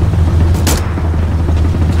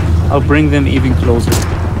 I'll bring them even closer.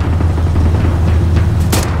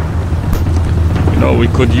 You know, we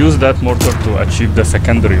could use that mortar to achieve the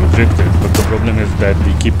secondary objective, but the problem is that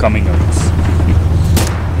they keep coming at us.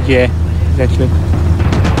 Yeah, exactly.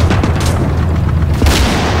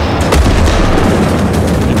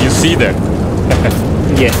 Did you see that?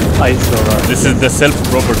 Yeah, I saw that. This is the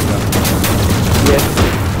self-propelled gun. Yeah.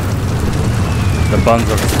 The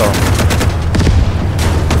Panzer Storm.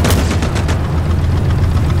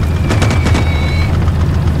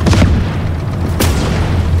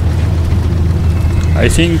 I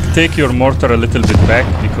think take your mortar a little bit back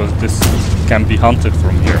because this can be hunted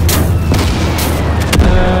from here.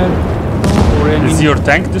 Is your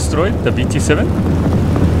tank destroyed, the BT-7?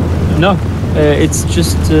 No, it's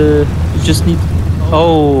just need.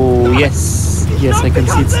 Oh yes, I can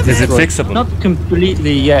see it's destroyed. Is it fixable? Not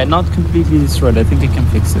completely, not completely destroyed. I think I can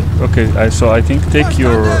fix it. Okay, so I think take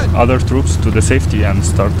your other troops to the safety and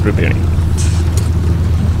start repairing it.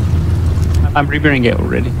 I'm repairing it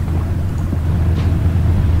already.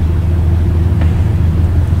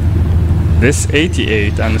 This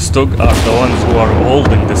 88 and Stug are the ones who are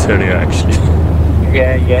holding this area actually.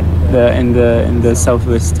 Yeah. In the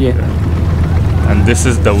southwest, yeah. And this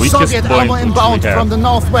is the weakest Soviet point armor inbound from the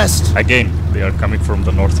northwest. Again, they are coming from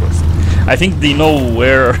the northwest. I think they know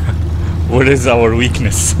where is our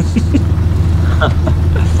weakness.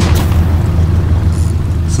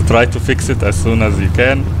 So try to fix it as soon as you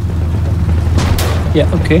can. Yeah,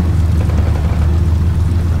 okay.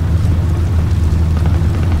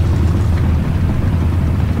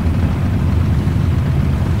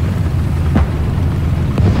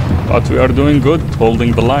 But we are doing good,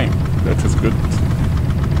 holding the line. That is good.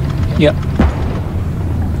 Yeah.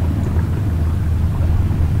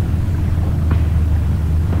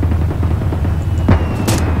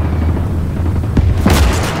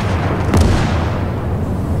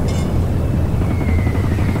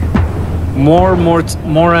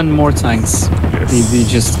 More and more tanks. Yes. They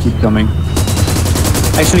just keep coming.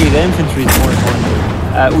 Actually, the infantry is more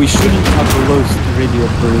important. We shouldn't have lost radio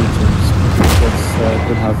operators. That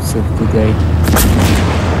could have saved the day. I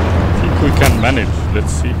think we can manage.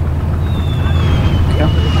 Let's see. Yeah.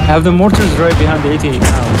 I have the mortars right behind the 88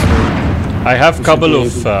 now. So I have a couple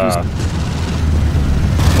of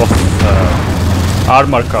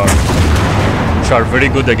armor cars, which are very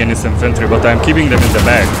good against infantry, but I'm keeping them in the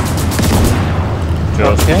bag.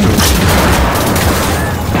 Just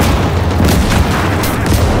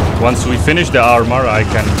once we finish the armor, I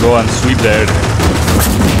can go and sweep the area.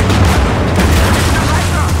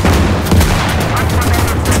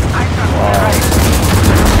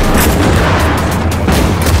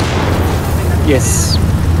 Yes.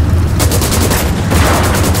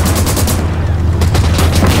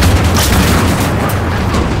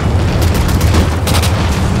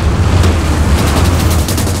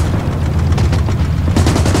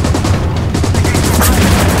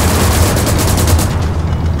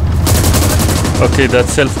 Okay, that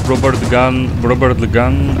self-propelled gun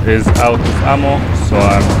is out of ammo, so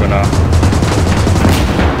I'm gonna...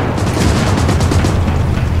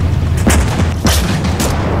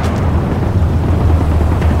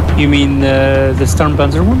 You mean the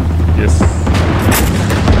Sturmpanzer one? Yes.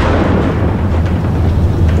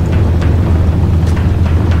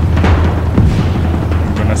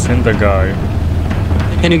 I'm gonna send a guy.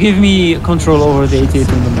 Can you give me control over the 88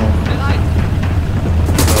 in the north?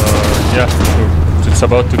 Yeah, sure. It's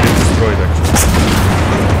about to get destroyed actually.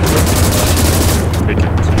 Take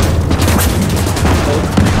it.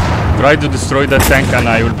 Try to destroy that tank and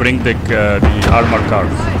I will bring the armor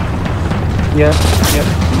cars. Yeah.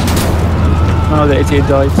 Oh, the 88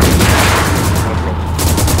 died. No problem.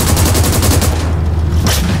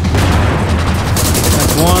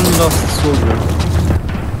 That's one lost soldier.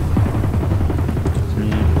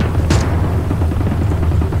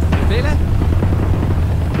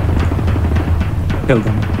 Kill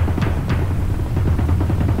them.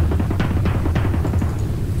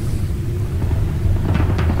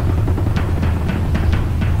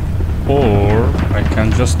 Or I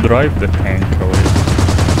can just drive the tank away.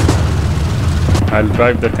 I'll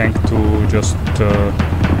drive the tank to just to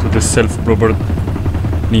the self-propelled.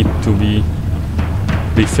 Need to be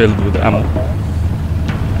refilled with ammo.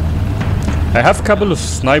 I have a couple of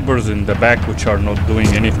snipers in the back which are not doing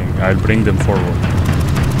anything. I'll bring them forward.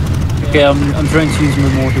 Okay, I'm trying to use my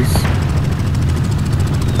mortars.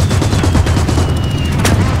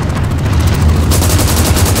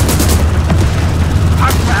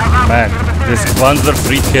 Man, this Panzer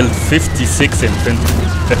III killed 56 infantry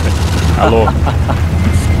alone.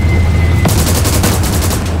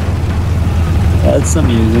 That's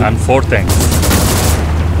amusing. And 4 tanks.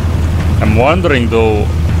 I'm wondering though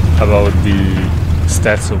about the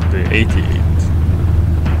stats of the 88.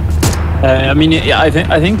 I mean, yeah, I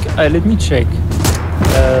think. Let me check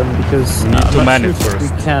because we need to man it first. We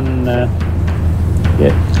can.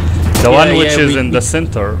 The one which is in the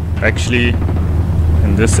center, actually,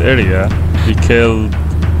 in this area, he killed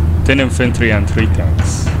 10 infantry and 3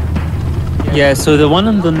 tanks. Yeah, so the one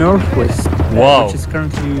in the northwest, wow, which is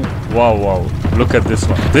currently. Wow! Look at this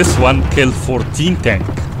one. This one killed 14 tank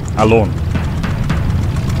alone.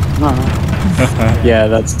 Yeah,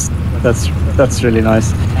 that's really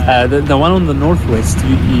nice. The one on the northwest,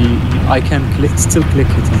 I can still click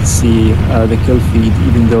it and see the kill feed,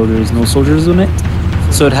 even though there is no soldiers on it.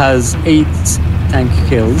 So it has 8 tank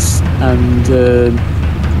kills, and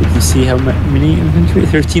let me see how many infantry.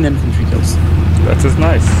 13 infantry kills. That is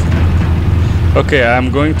nice. Okay,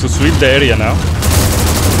 I'm going to sweep the area now.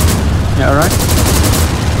 Yeah, all right.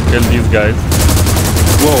 Kill these guys.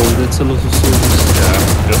 Whoa, that's a lot of soldiers. Yeah,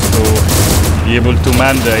 just to be able to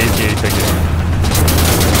man the 88 again.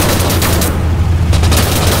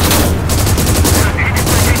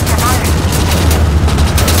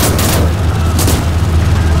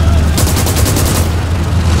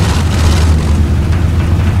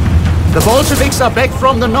 The Bolsheviks are back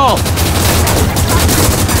from the north.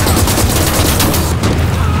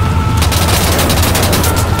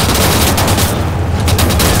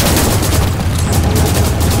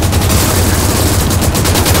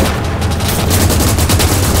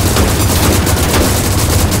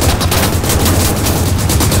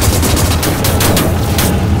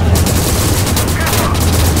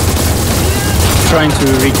 Trying to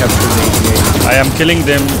recapture the 88. I am killing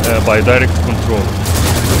them by direct control.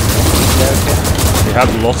 Yeah, okay. They have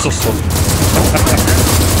lots of soldiers.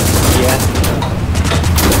 Yeah.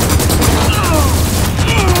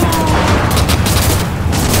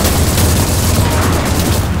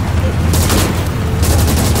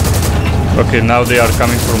 Okay, now they are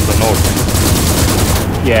coming from the north.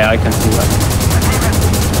 Yeah, I can see that.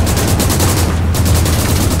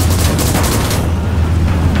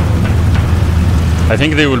 I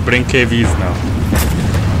think they will bring KVs now.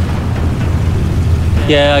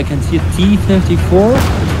 Yeah, I can see a T-34.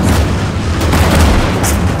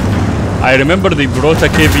 I remember they brought a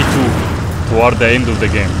KV-2 toward the end of the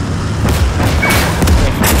game.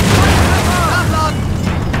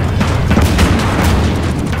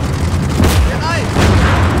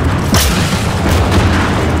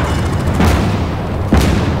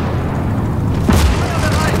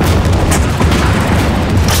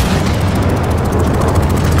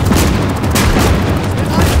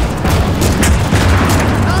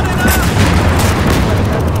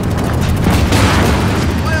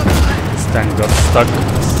 Stuck.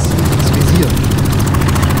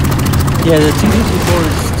 Yeah, the T-34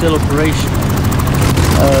 is still operational,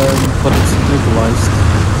 but it's immobilized.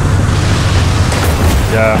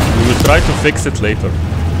 Yeah, we will try to fix it later.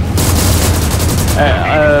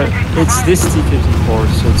 It's this T-54,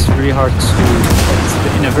 so it's really hard to. It's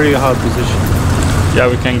in a very hard position. Yeah,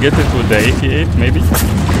 we can get it with the 88 maybe,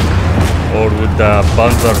 or with the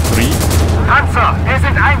Panzer III. Panzer, wir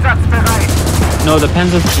sind einsatzbereit. No, the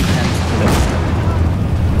Panzer III can't.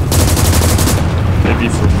 Maybe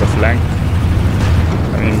from the flank.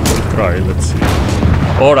 I mean, we'll try, let's see.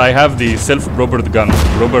 Or I have the self-propelled gun.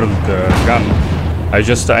 I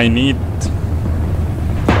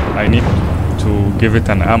need to give it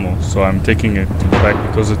an ammo, so I'm taking it back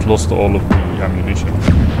because it lost all of the ammunition.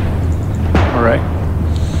 Alright.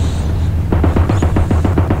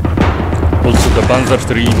 Also the Panzer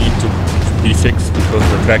III need to be fixed because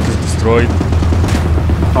the track is destroyed.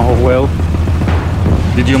 Oh well.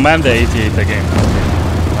 Did you man the 88 again?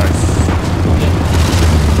 Nice.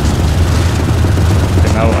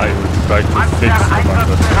 Okay, now I will try to fix the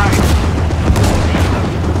Panzer.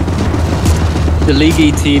 The League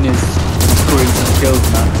 18 is scoring some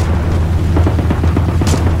kills now.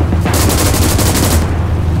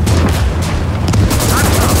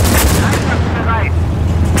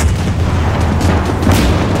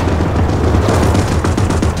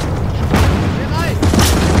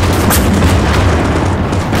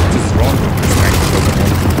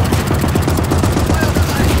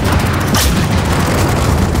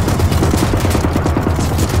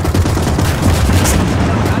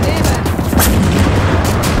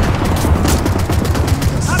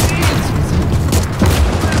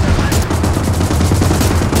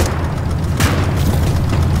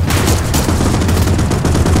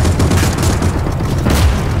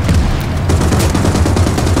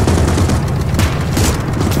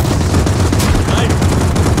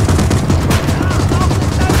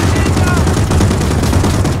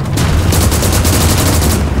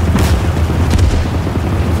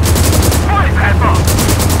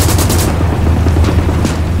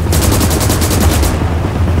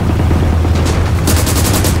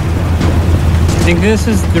 I think this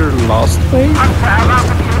is their last wave?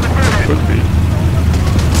 Could be.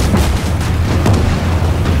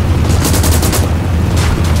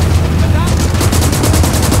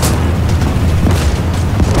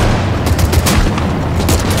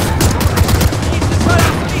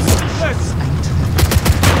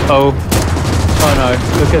 Oh. Oh no,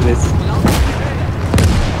 look at this.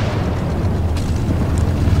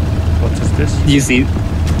 What is this?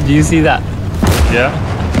 Do you see that? Yeah?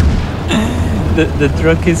 The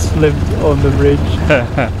truck is flipped on the bridge.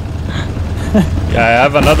 Yeah, I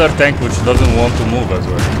have another tank which doesn't want to move as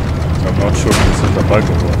well. So I'm not sure if this is a bug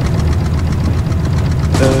or what.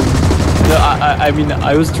 No, I mean,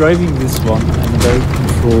 I was driving this one in very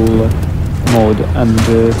control mode, and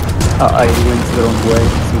I went the wrong way,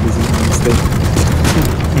 so this is a mistake.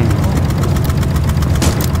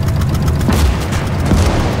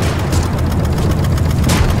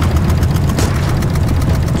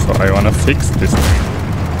 So I wanna fix this thing.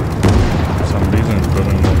 For some reason it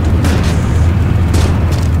doesn't want to.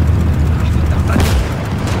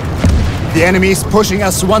 The enemy is pushing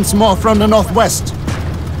us once more from the northwest.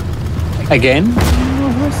 Again?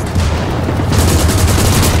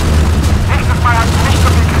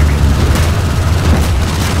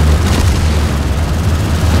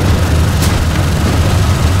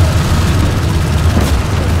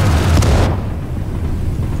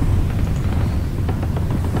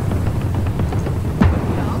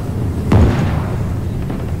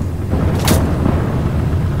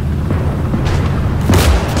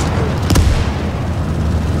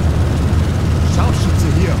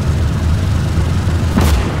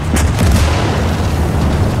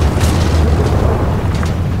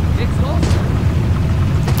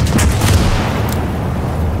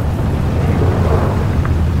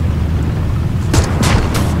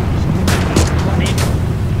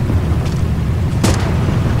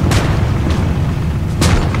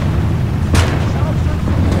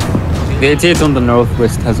 The 88 on the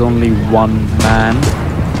northwest has only one man.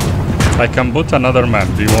 I can put another man.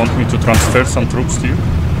 Do you want me to transfer some troops to you?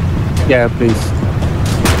 Yeah, please.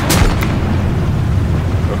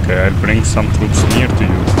 Okay, I'll bring some troops near to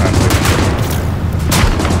you. And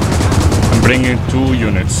I'm bringing 2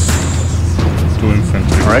 units. 2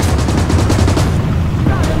 infantry. Alright.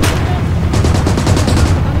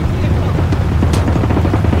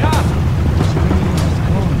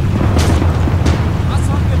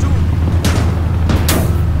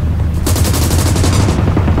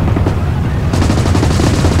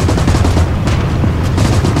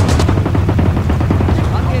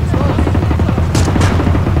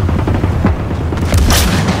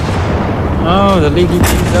 Oh, the league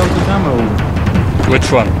team's out of ammo.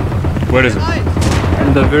 Which one? Where is it?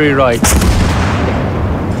 On the very right.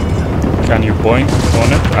 Can you point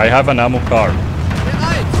on it? I have an ammo card.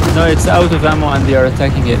 No, it's out of ammo and they are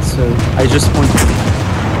attacking it, so I just pointed.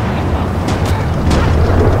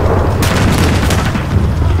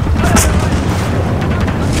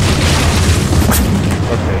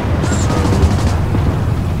 Okay, so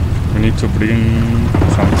we need to bring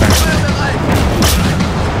some tanks.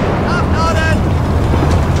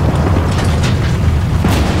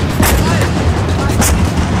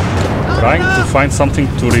 Trying to find something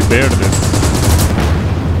to repair this.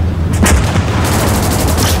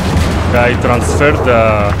 I transferred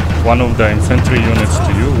one of the infantry units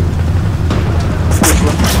to you. Which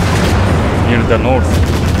one? Near the north.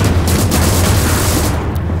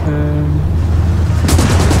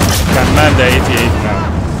 Can man the 88 now.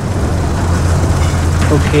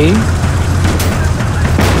 Okay.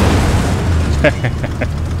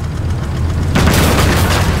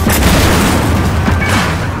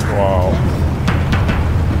 Wow.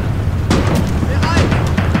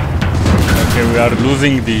 Okay, we are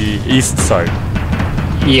losing the east side.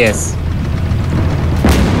 Yes.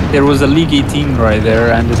 There was a League 18 right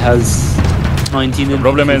there, and it has 19. The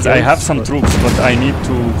problem is I have some troops, but I need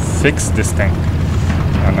to fix this tank,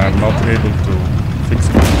 and I'm not able to fix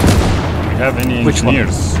it. Do we have any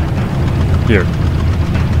engineers here?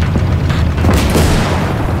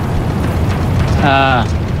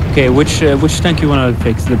 Okay, which tank you want to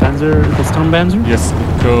fix? The Panzer, the Storm Panzer? Yes,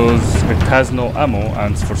 because it has no ammo,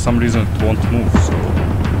 and for some reason it won't move. So.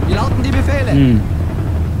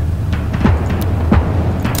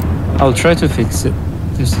 I'll try to fix it.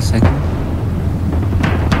 Just a second.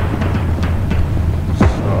 So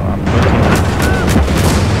I'm looking.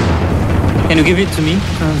 Can you give it to me?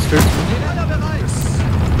 Transfer.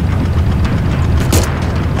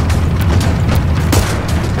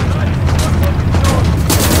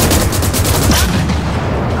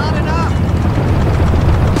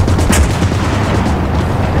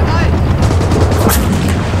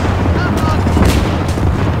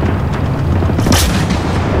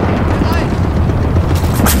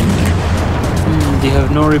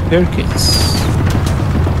 no repair kits.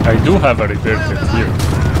 I do have a repair kit here.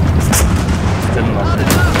 Still nothing.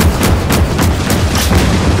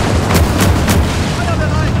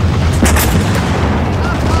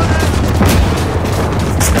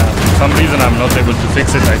 Yeah, for some reason I'm not able to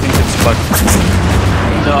fix it. I think it's bugged.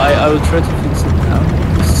 No, I will try to fix it now.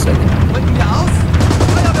 Just a second.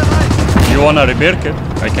 You want a repair kit?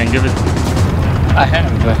 I can give it. I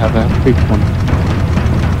have a big one.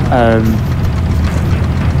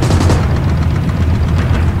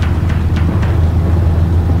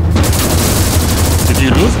 Did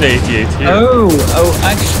you lose the 88 here? Oh,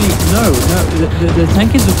 actually, no. The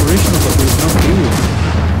tank is operational, but there's no fuel.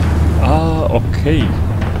 Ah, okay.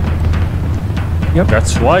 Yep.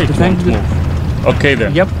 That's why it won't move. Okay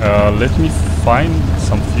then. Yep. Let me find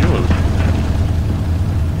some fuel.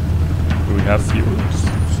 Do we have fuels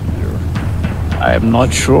here? I am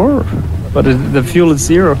not sure, but the fuel is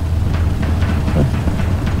 0.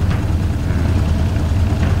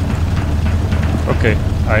 Okay,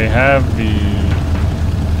 I have the...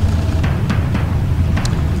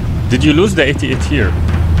 Did you lose the 88 here?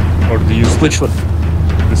 Or do you still... Which one?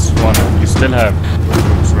 This one. You still have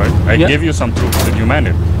troops, right? I Yeah. gave you some troops. Did you man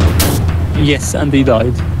it? Yes, and they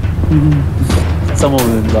died. Some of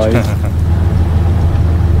them died.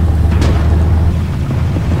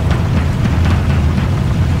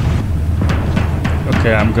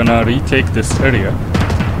 Okay, I'm gonna retake this area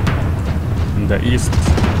in the east.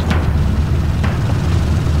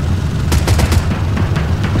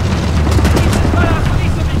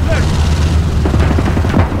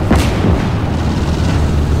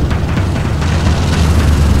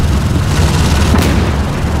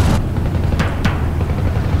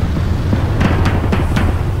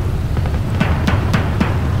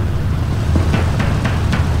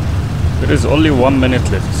 There is only 1 minute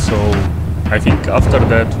left, so I think after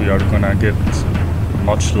that we are gonna get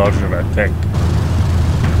much larger attack.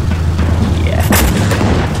 Yeah.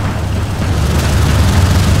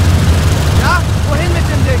 Ja, wohin mit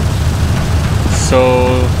dem Ding? So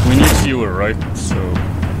we need fuel, right? So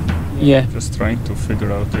Yeah. just trying to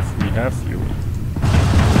figure out if we have fuel.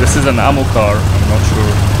 This is an ammo car, I'm not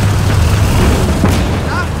sure.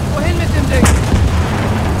 Ja, wohin mit dem Ding?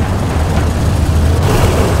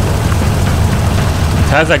 It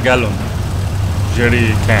has a gallon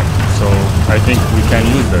jerry can, so I think we can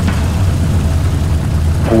use that.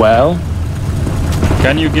 Well,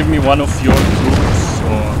 Can you give me one of your troops?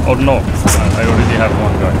 Or no? I already have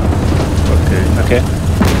one guy. Okay. okay.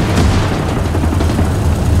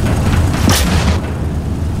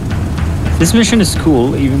 This mission is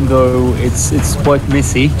cool, even though it's quite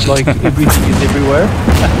messy. Like everything is everywhere.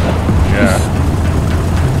 Yeah.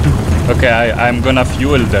 Okay, I'm gonna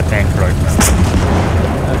fuel the tank right now.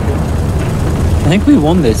 I think we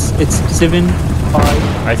won this. It's 7-5.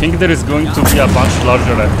 I think there is going to be a much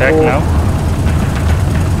larger attack now.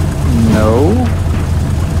 No.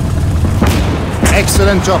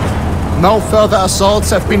 Excellent job. No further assaults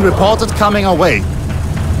have been reported coming our way.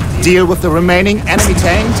 Deal with the remaining enemy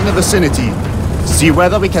tanks in the vicinity. See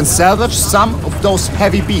whether we can salvage some of those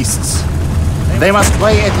heavy beasts. They must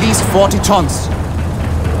weigh at least 40 tons.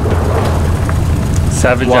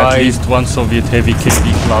 Savage Why? at least one Soviet heavy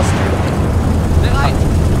KV cluster.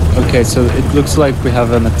 Okay, so it looks like we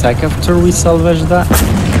have an attack after we salvage that.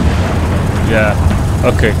 Yeah.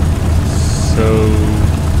 Okay. So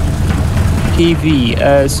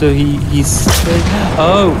KV. So he's.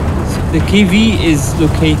 Oh, so the KV is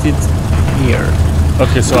located here.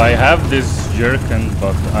 okay, so I have this jerrycan,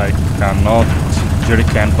 but I cannot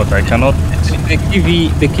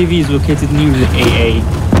The KV is located near the AA.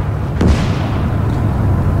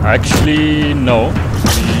 Actually no.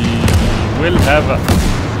 We will have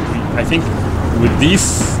I think with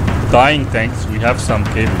these dying tanks we have some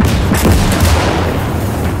KV.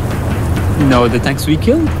 No, the tanks we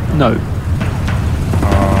killed? No.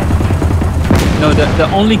 No, the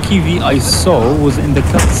only KV I saw was in the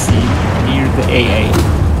cutscene near the AA.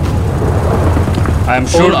 I'm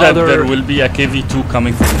sure All that other- there will be a KV2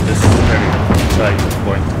 coming from this area. Right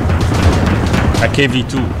point. A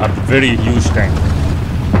KV2, a very huge tank.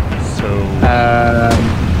 So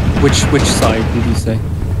Which side did you say?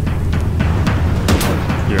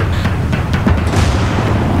 here.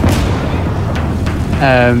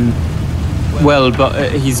 Well,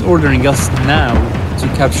 but he's ordering us now to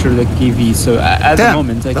capture the KV. So at the Damn,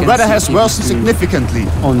 moment, I the can weather see has KV2 worsened significantly.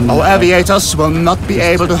 on Our aviators will not be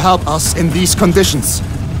able to help us in these conditions.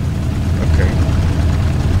 Okay.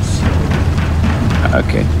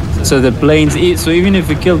 Okay. So the planes. So even if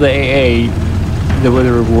we kill the AA, the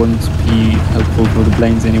weather won't be helpful for the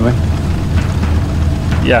planes anyway.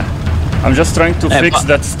 Yeah. I'm just trying to fix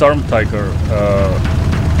that Storm Tiger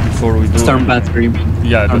before we do Storm it. Panther, you mean?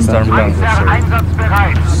 Yeah, the Storm Panther, sorry.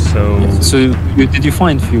 So did you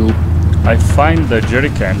find fuel? I find the jerry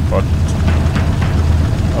can, but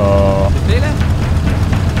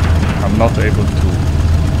I'm not able to.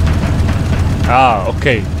 Ah,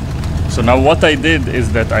 okay. So now what I did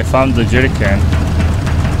is that I found the jerry can,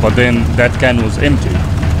 but then that can was empty.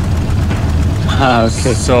 Ah,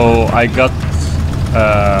 okay. So I got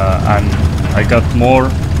more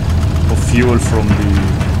of fuel from the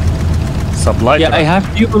supply truck. I have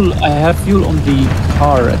fuel on the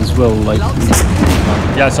car as well, like.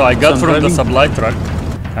 Yeah, so I got So from the driving- supply truck,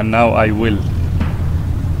 and now I will.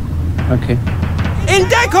 Okay. In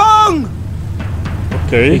Deckung!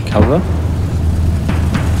 Okay. Cover.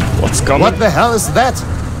 What's coming? What the hell is that?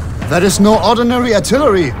 That is no ordinary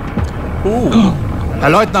artillery. Ooh.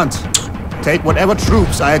 Herr Leutnant, take whatever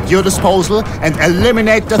troops are at your disposal and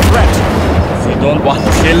eliminate the threat. If you don't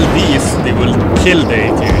kill these, they will kill the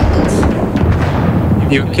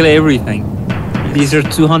 88. You kill everything. These are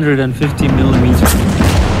 250 millimeters.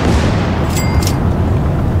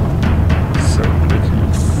 So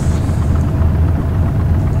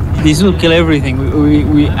These will kill everything.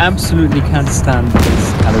 We absolutely can't stand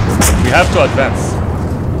this caliber. we have to advance.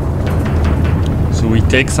 So we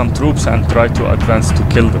take some troops and try to advance to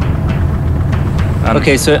kill them. And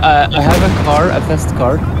Okay, so I have a car, a test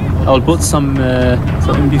car. I'll put some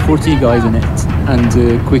MB40 guys in it and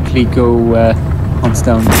quickly go hunt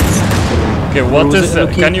down. okay, what was is? it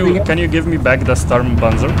looking Can you give me back the Storm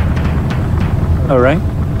Panzer? All right.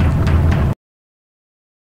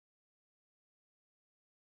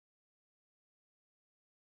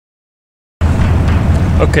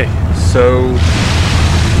 Okay, so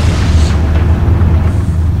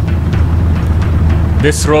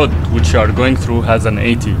this road which you are going through has an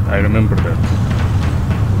 80. I remember that.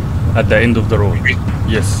 At the end of the road.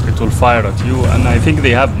 Yes, it will fire at you, and I think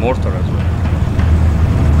they have mortar as well.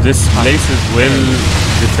 This place is well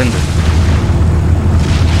defended.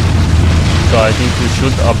 So I think we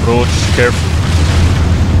should approach carefully.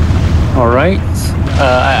 All right.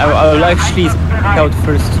 I will actually scout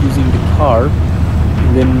first using the car,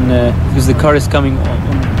 then because the car is coming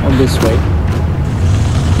on this way.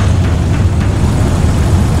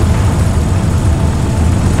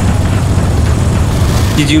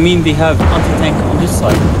 Did you mean they have anti-tank on this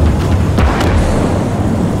side?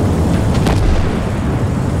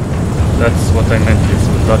 That's what I meant, yes,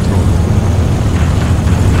 with that road.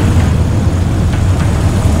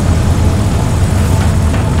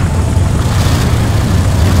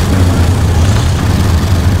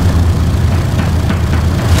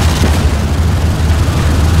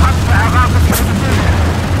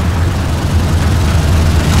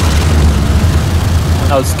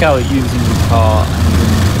 I'll scout using the car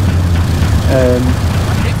and then,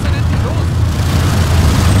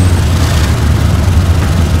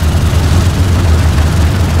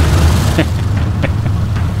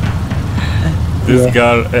 This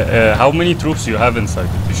guy, how many troops you have inside?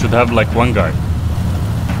 You should have like one guy.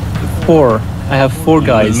 4. I have 4 will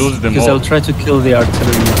guys lose them because all. I'll try to kill the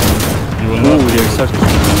artillery. You will Ooh, not be they're able starting. to.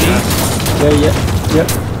 Yeah.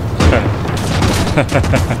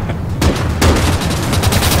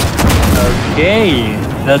 Okay,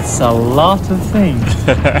 that's a lot of things.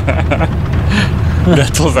 That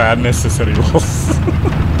was an unnecessary loss.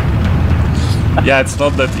 Yeah, it's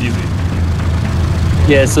not that easy.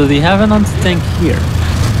 Yeah, so they have an anti-tank here.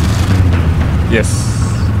 Yes.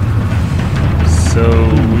 So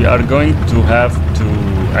we are going to have to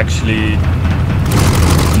actually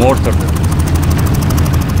mortar them.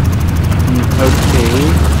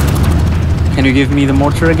 Okay. Can you give me the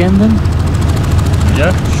mortar again then?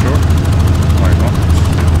 Yeah, sure. Why not?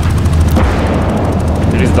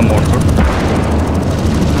 Here is the mortar.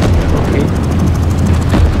 Okay.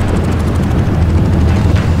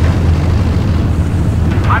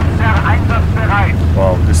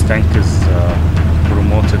 Wow, this tank is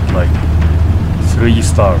promoted like 3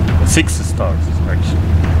 stars, 6 stars actually.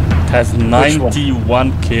 It has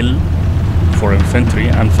 91 kill for infantry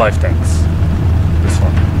and 5 tanks. This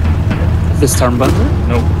one. The Stormbunker?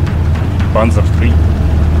 No, Panzer 3.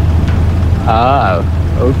 Ah,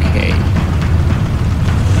 okay.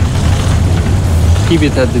 Keep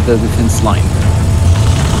it at the defense line.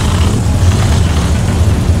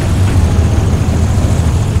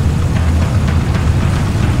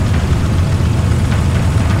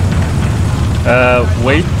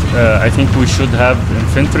 Wait, I think we should have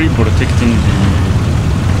infantry protecting the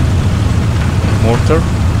mortar.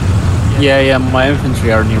 Yeah, my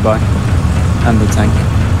infantry are nearby. And the tank.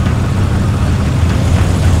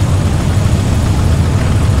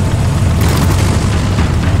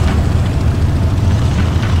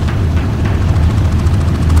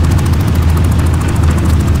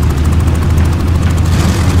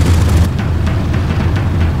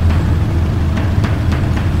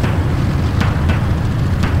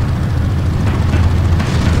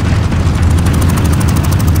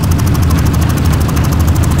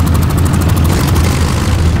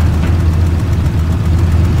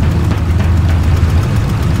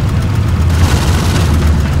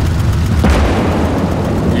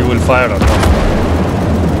 fire at us.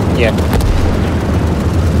 Yeah.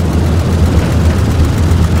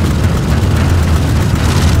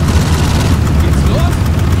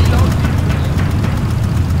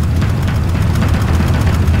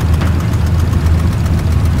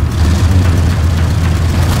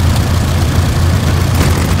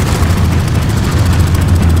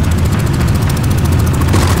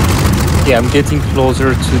 Yeah, I'm getting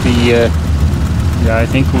closer to the... Yeah, I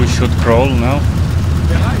think we should crawl now.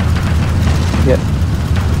 Yeah.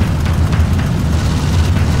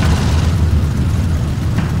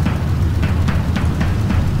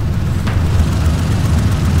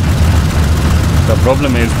 The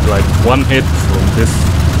problem is like one hit from this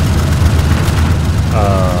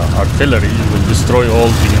artillery will destroy all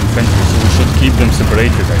the infantry, so we should keep them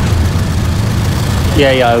separated actually.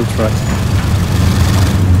 Yeah, I'll try.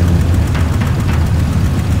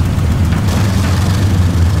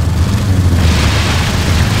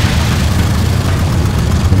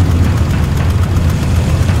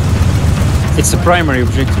 It's a primary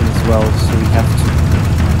objective as well, so we have to.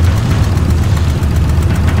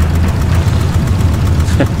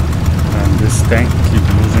 And this tank keeps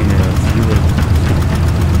losing fuel.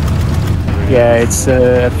 Yeah, it's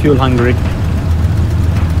fuel hungry.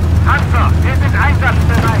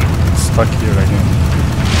 Stuck here again.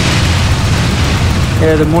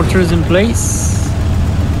 Yeah, the mortar is in place.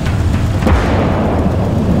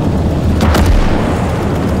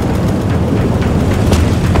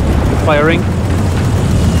 Firing.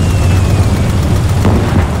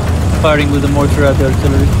 Firing with the mortar at the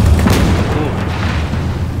artillery.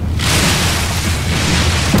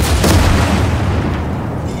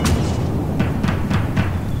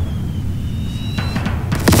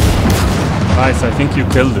 Nice, I think you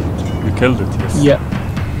killed it. You killed it, yes. Yeah.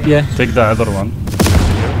 Yeah. Take the other one.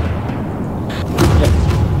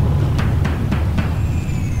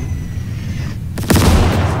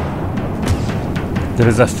 There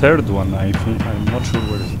is a third one, I think. I'm not sure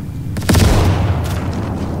where it is.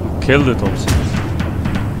 Killed it also.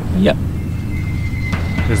 Yeah.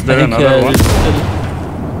 Is there another one?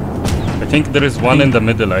 I think there is one in the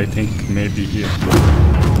middle, I think maybe here.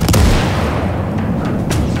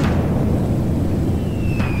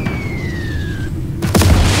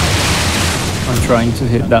 I'm trying to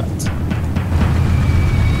hit that.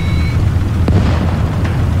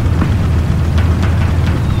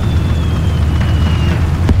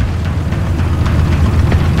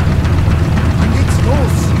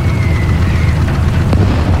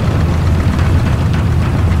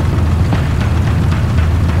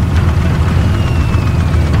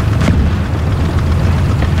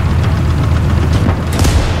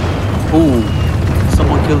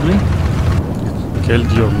 Killed me.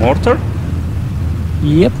 Killed your mortar?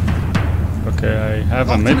 Yep. Okay, I have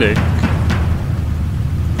a medic.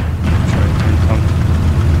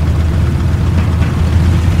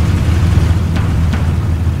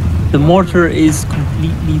 The mortar is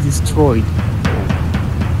completely destroyed.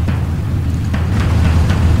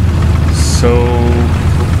 So...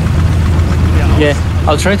 Yeah,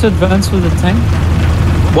 I'll try to advance with the tank.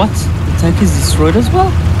 What? The tank is destroyed as well?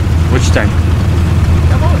 Which tank?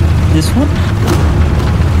 This one?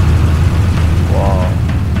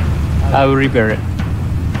 Wow. I will repair it.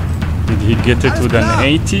 Did he get it with an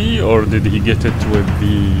 80 or did he get it with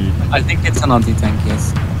the... I think it's an anti-tank,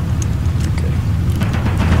 yes. Okay.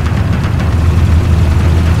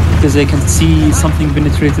 Because I can see something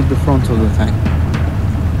penetrated the front of the tank.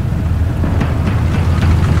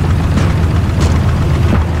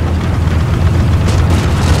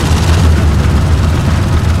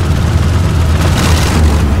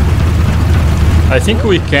 I think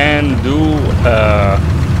we can do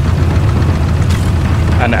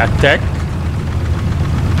an attack,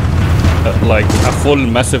 like a full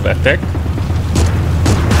massive attack.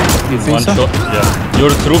 You think One so? shot, yeah.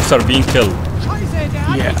 Your troops are being killed.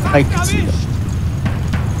 Yeah, I can see that.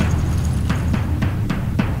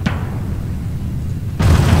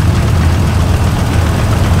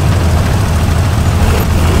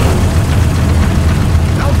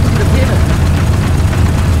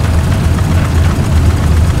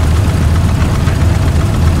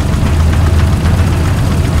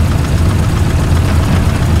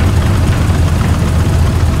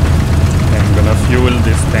 Fuel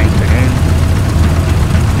this tank again.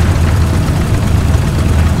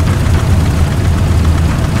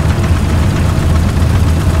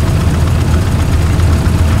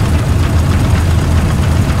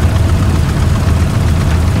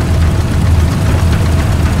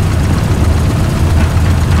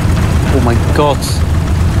 Oh my god.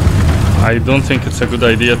 I don't think it's a good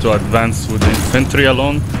idea to advance with the infantry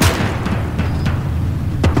alone.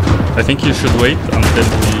 I think you should wait until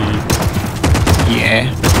we... Yeah.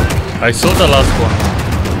 I saw the last one.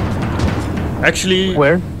 Actually...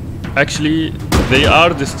 Where? Actually, they are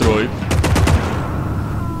destroyed.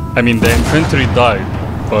 I mean, the infantry died,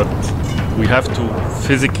 but we have to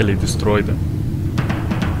physically destroy them.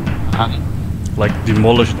 Like,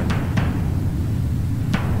 demolish them.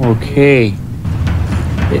 Okay.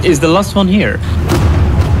 Is the last one here?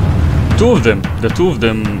 Two of them. The two of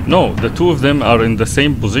them... No, the two of them are in the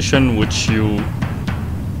same position which you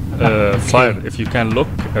fired. If you can look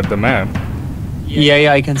at the map.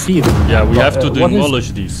 Yeah, I can see them. Yeah, we have to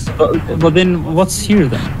demolish these. But then what's here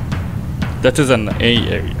then? That is an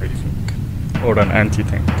AA, I think. Or an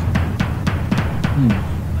anti-tank.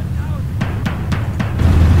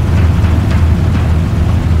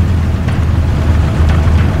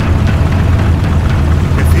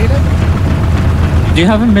 Do you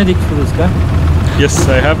have a medic for this guy? Yes,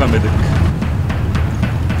 I have a medic.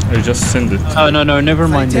 I just send it. Oh, no, never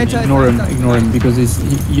mind. Ignore him, because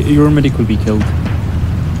your medic will be killed.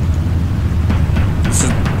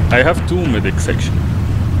 I have two medics actually.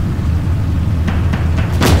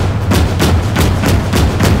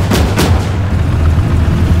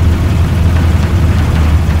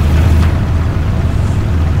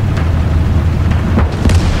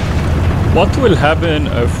 What will happen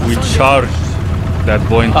if we charge that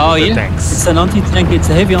point with the tanks? It's an anti-tank, it's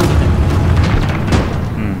a heavy anti-tank.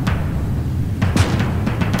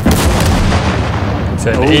 It's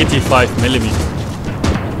an 85 millimeter.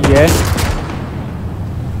 Yeah.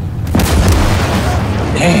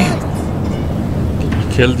 Damn. You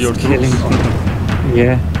killed your troops.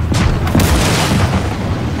 Yeah.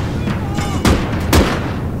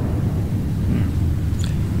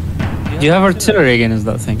 Do you have artillery against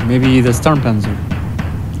that thing? Maybe the Sturmpanzer?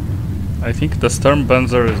 I think the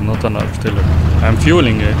Sturmpanzer is not an artillery. I'm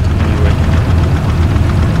fueling it anyway.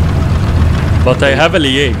 But I have a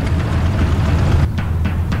Lieg.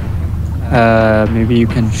 Maybe you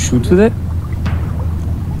can shoot with it?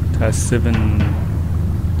 It has seven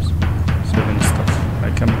stuff.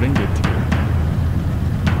 I can bring it here.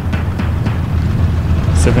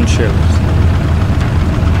 7 shells.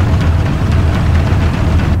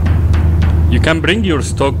 You can bring your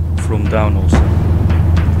stock from down also.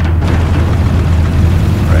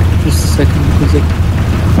 Right, just a second because I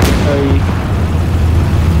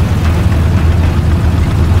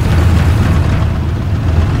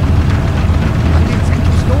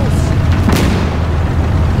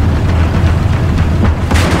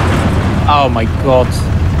Oh my god.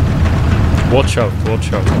 Watch out,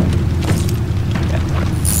 watch out.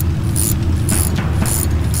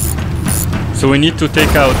 So we need to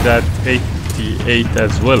take out that 88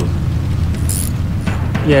 as well.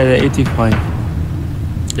 Yeah, the 85.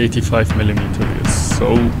 85 millimeter, yes.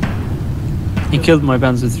 So... He killed my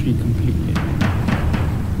Panzer III completely.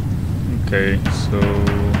 Okay, so...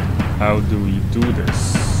 how do we do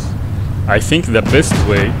this? I think the best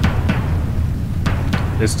way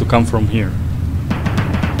is to come from here.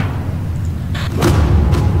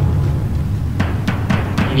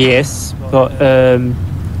 Yes, but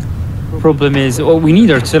problem is, we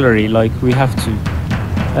need artillery. Like we have to.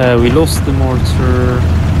 We lost the mortar.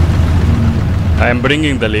 I am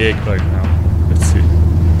bringing the Lieg right now. Let's see.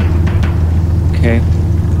 Okay.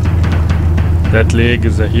 That Lieg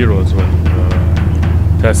is a hero as well.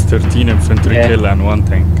 It has 13 infantry kill and 1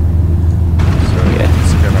 tank. So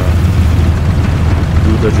it's gonna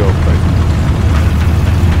do the job right now.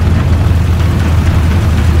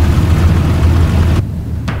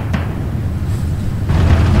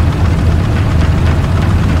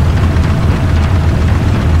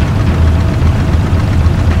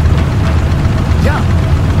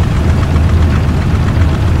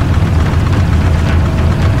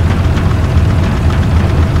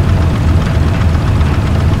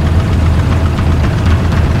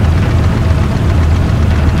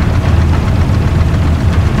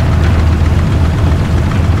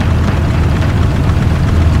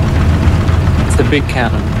 Big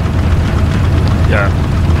cannon. Yeah.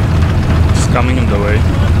 It's coming in the way.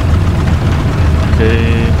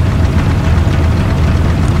 Okay.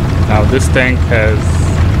 Now this tank has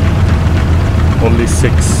only 6.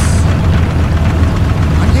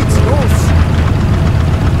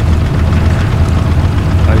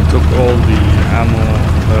 I took all the ammo,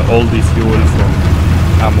 all the fuel from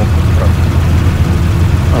ammo truck.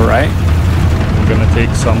 Alright. I'm gonna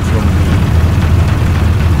take some from the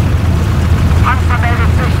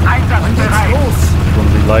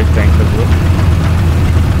light tank as well.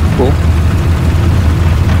 Cool.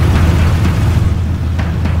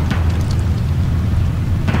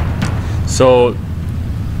 So,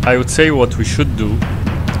 I would say what we should do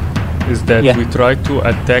is that we try to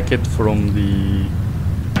attack it from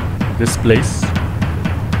this place,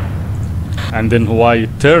 and then while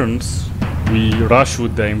it turns, we rush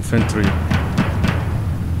with the infantry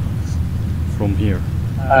from here.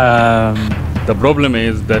 The problem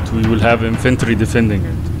is that we will have infantry defending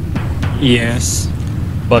it. Yes.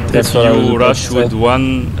 But if you rush with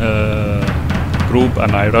one group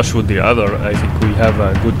and I rush with the other, I think we have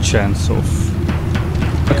a good chance of...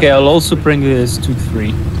 Okay, I'll also bring this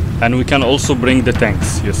 2-3. And we can also bring the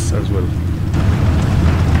tanks, yes, as well.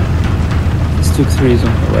 This 2-3 is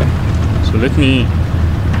on the way. So let me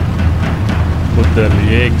put the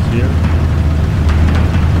Lieg here.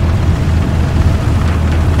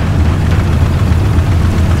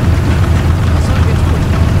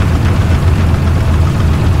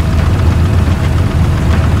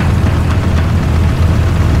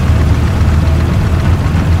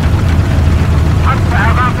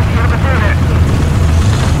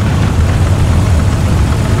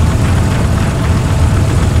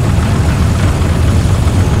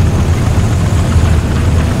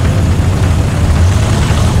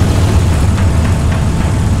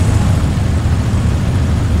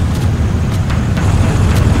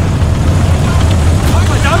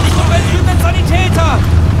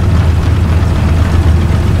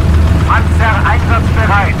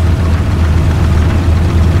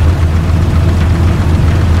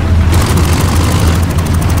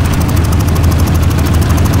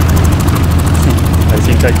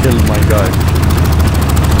 I killed my guy.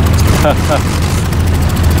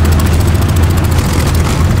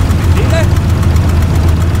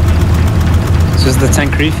 So is the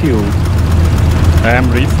tank refueled? I am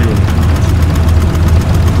refueled.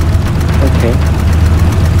 Okay.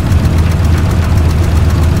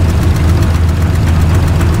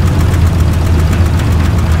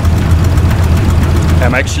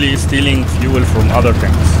 I'm actually stealing fuel from other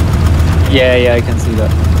tanks. Yeah, I can see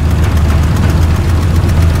that.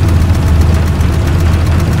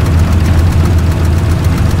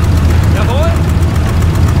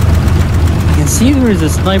 See, there is a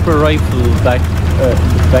sniper rifle back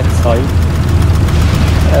side.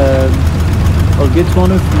 I'll get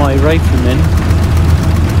one of my riflemen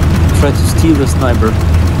and try to steal the sniper.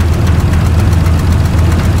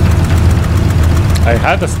 I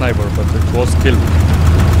had a sniper, but it was killed.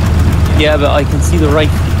 Yeah, but I can see the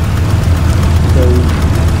rifle. So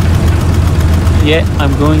yeah,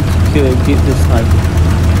 I'm going to get the sniper.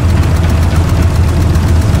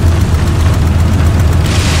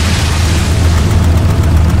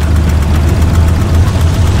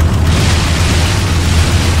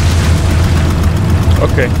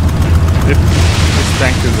 Okay, this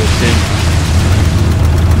tank is okay.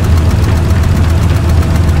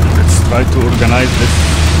 Let's try to organize this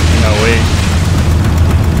in a way.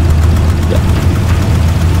 Yeah.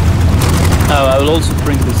 Oh, I will also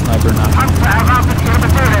bring the sniper now.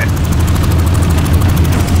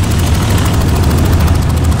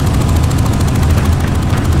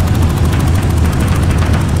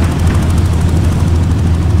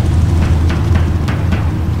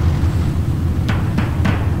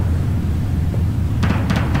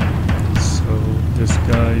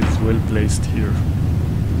 Placed here.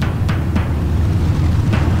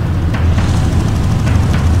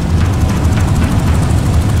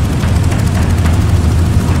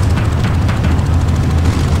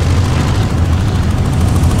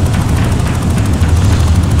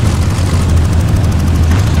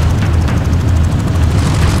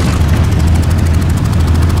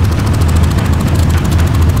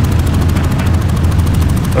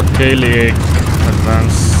 Okay, Lieg,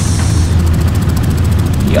 advance.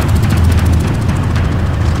 Yeah.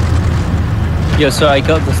 Yeah, so I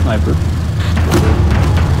got the sniper.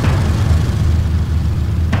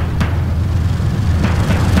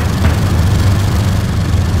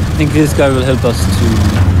 I think this guy will help us to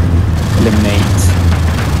eliminate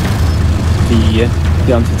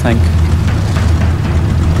the anti-tank.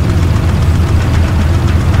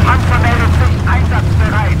 Panzer meldet sich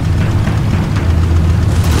einsatzbereit.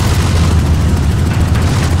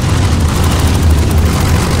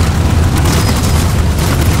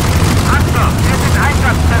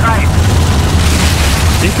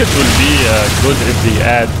 I think it will be good if they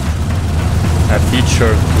add a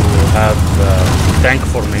feature to have tank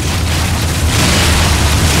formation.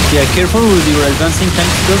 Yeah, careful with your advancing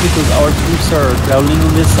tanks though, because our troops are crawling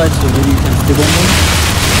on this side, so maybe you can stay on them.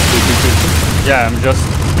 Yeah, I'm just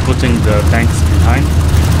putting the tanks behind.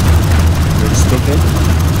 They're stupid.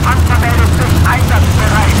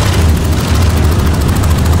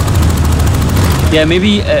 Yeah,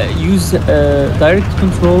 maybe use direct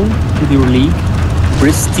control with your League.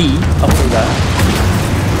 Press T after that.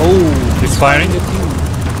 Oh, He's firing.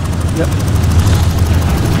 Yep.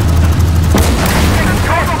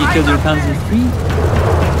 You killed your Panzer III?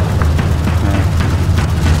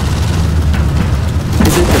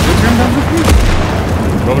 Is it the veteran Panzer III?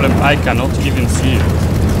 Problem, I cannot even see it.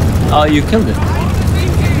 Oh, you killed it.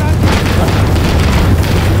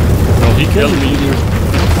 No, he killed me.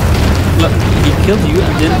 Look, he killed you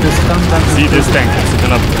and then the Storm Panzer. See this tank, it's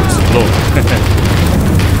gonna explode.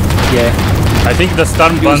 Yeah. I think the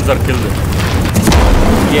Storm Panzer killed it.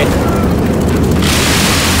 Yeah.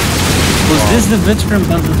 Was this the veteran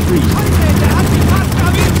Panzer III?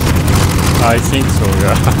 I think so,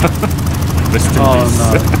 yeah. Rest in peace.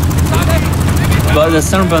 No. But the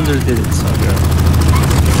Storm Panzer did it, so. Yeah.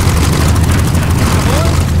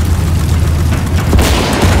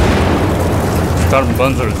 Storm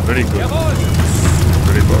Panzer is very good.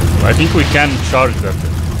 Very powerful. I think we can charge that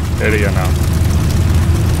area now.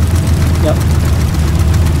 Yep.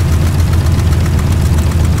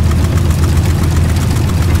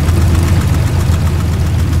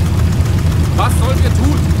 Was sollen wir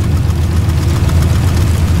tun?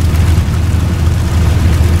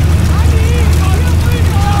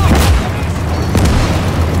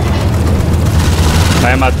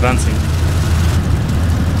 I am advancing.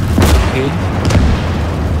 Okay.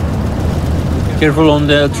 Careful on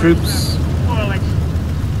the troops.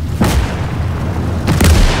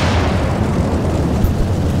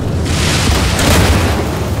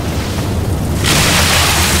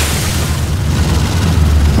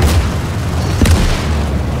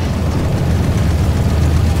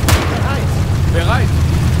 Bereit.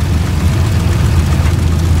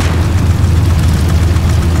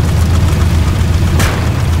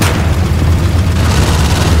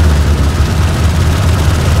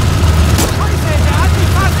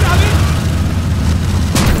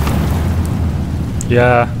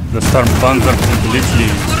 Yeah, the Storm Panzer completely.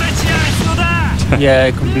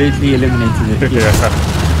 Yeah, completely eliminated it. Yeah.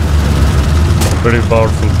 Very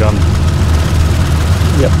powerful gun.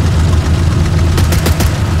 Yep.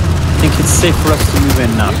 I think it's safe for us to move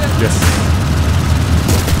in now. Yes.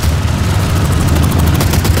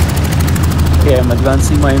 Okay, I'm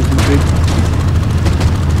advancing my infantry.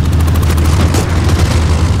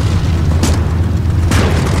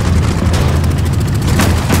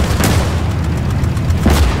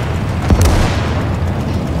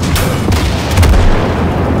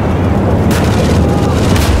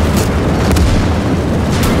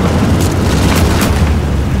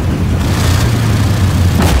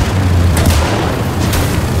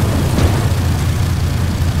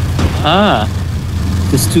 Ah,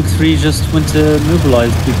 the Stuk 3 just went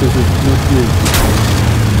mobilized because of no fuel.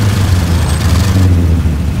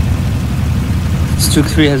 Stuk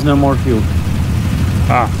 3 has no more fuel.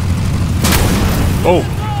 Ah. Oh.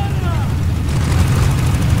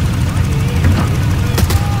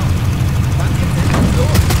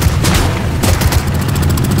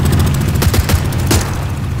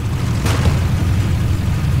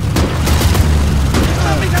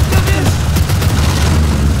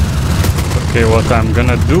 Okay, what I'm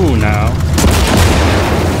gonna do now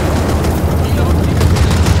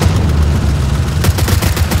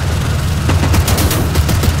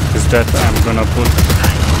is that I'm gonna put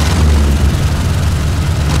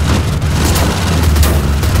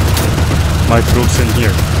my troops in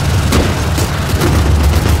here.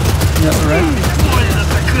 Yeah, right.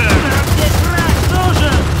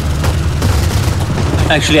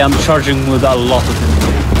 Actually, I'm charging with a lot of them.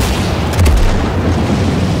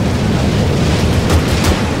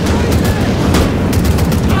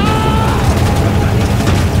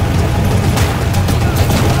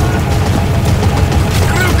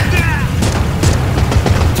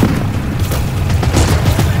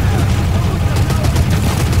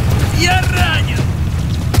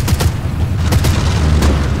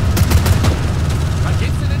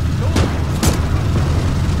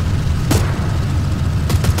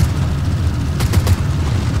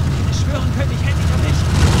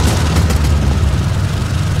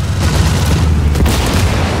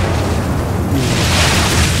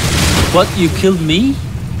 What, you killed me?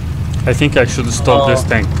 I think I should stop this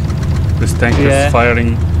tank. This tank Yeah. is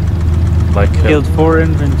firing like hell. Killed 4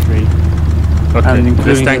 infantry. Okay, and this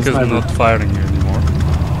including tank the is sniper. not firing anymore.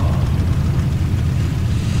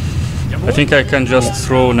 I think I can just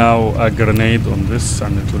throw now a grenade on this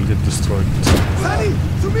and it will get destroyed.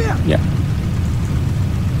 Yeah.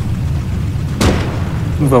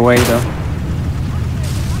 Move away though.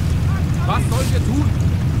 Was sollen wir tun?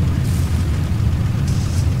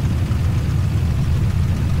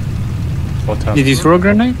 What happened? Did you throw a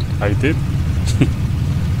grenade? I did.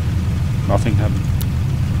 Nothing happened.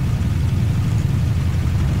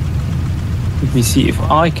 Let me see if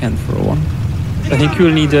I can throw one. I think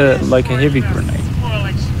you'll need a heavy grenade.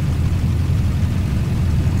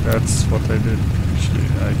 That's what I did. Actually,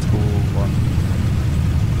 I threw one.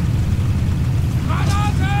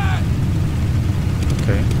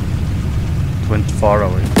 Okay. It went far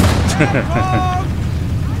away.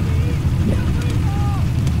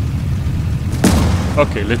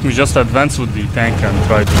 Okay, let me just advance with the tank and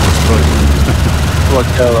try to destroy it.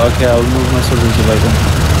 Okay, I'll move my soldiers if I can.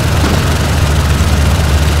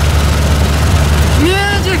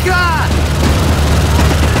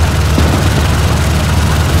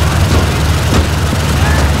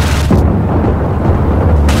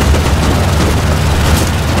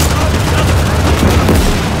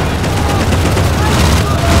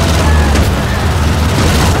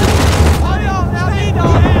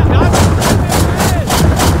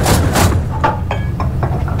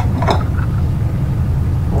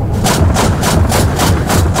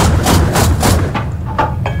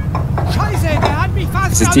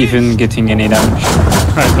 Is it even getting any damage?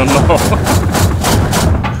 I don't know.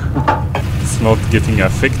 It's not getting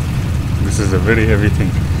affected. This is a very heavy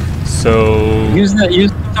thing. So use the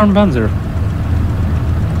Armbanzer.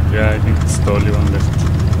 Yeah, I think it's the only one left.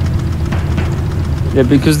 Yeah,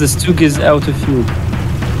 because the Stug is out of fuel.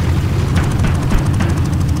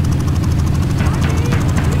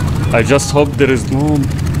 I just hope there is no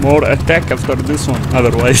more attack after this one.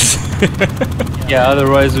 Otherwise. Yeah,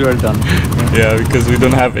 otherwise we are done. Yeah, because we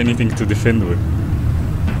don't have anything to defend with.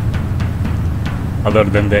 Other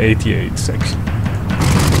than the 88 section.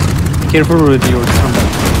 Careful with your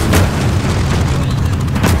combat.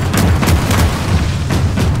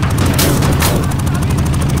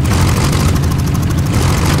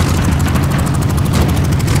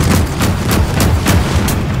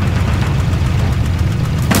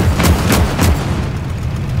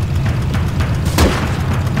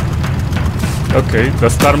 Okay, the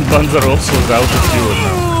Stormpanzer also is out of fuel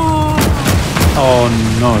now. Oh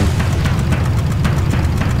no.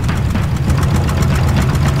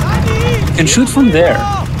 You can shoot from there.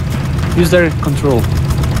 Use direct control.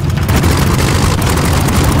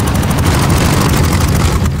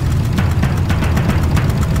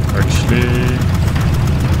 Actually,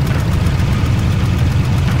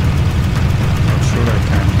 not sure I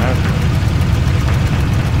can have it.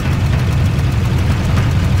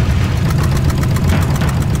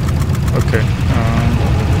 Okay,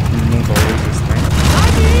 let me move away this thing.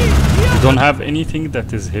 We don't have anything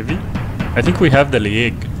that is heavy. I think we have the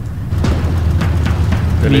Lieg.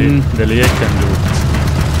 The Lieg can do it.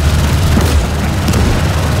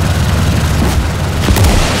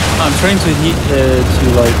 I'm trying to hit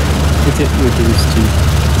it with these two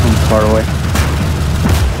from far away.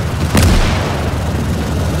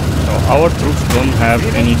 No, our troops don't have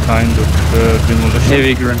any kind of demolition.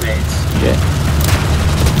 Heavy grenades, yeah.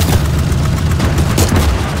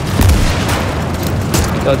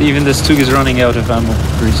 God, even the Stug is running out of ammo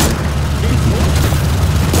pretty soon.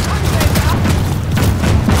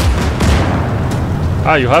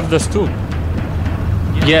 Ah, you have the Stug?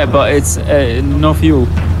 Yeah, but it's no fuel.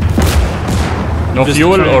 No Just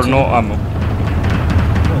fuel or no ammo?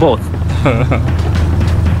 Both.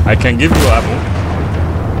 I can give you ammo.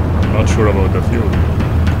 I'm not sure about the fuel.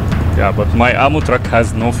 Yeah, but my ammo truck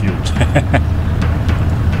has no fuel.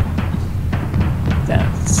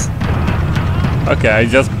 That's... Okay, I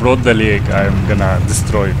just brought the Lieg. I'm gonna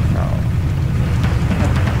destroy it now.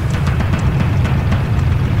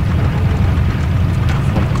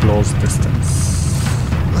 From close distance.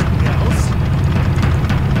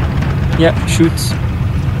 Yeah, shoot.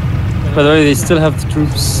 By the way, they still have the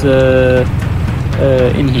troops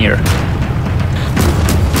in here.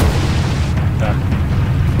 Yeah.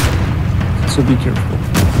 So be careful.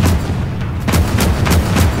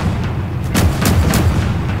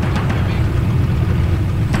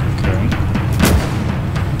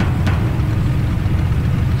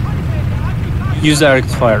 Use direct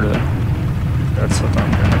fire though. That's what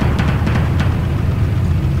I'm gonna do.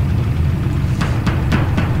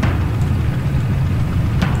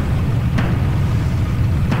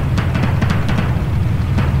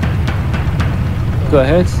 Go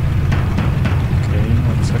ahead. Okay,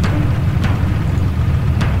 1 second.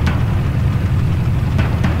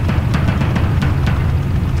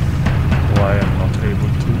 Why I'm not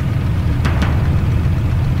able to?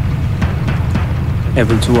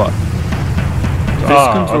 Able to what?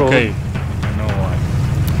 Control. Okay. I know why.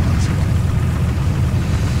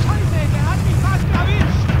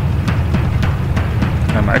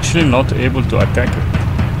 I'm actually not able to attack it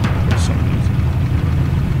for some reason.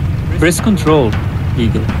 Press control,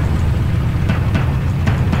 Eagle.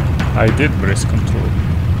 I did press control.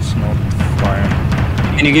 It's not fine.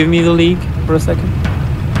 Can you give me the League for a second?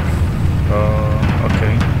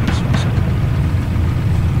 Okay. Just 1 second.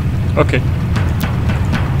 Okay.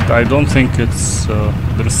 I don't think it's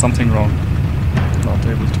there is something wrong. Not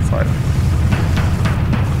able to fire.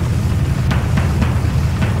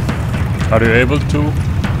 Are you able to?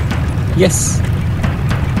 Yes.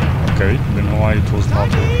 Okay, then why it was not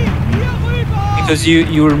working? Because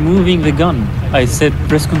you were moving the gun. I said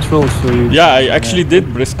press control, so you... Yeah, I actually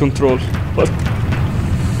did press control, but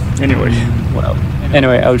anyway. Well,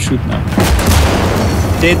 anyway, I'll shoot now.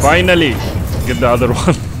 Finally, get the other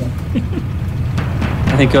one.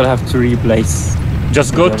 I think I'll have to replace.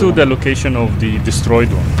 Just go to the location of the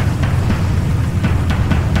destroyed one.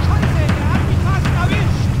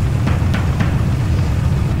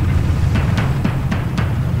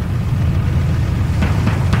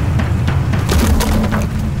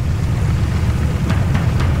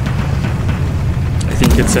 I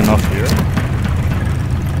think it's enough here.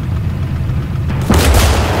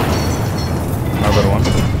 Another one.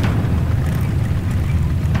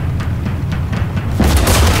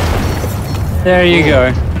 There you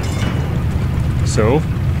go. So?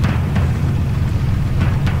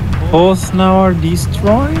 Both now are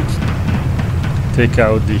destroyed? Take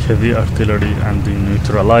out the heavy artillery and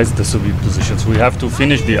neutralize the Soviet positions. We have to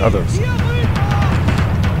finish the others.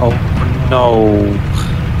 Oh no.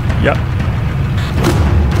 Yeah.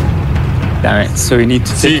 Damn it. So we need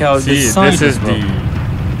to take out this side. This is the...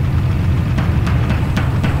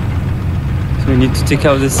 So we need to take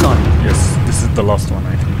out this side. Yes, this is the last one,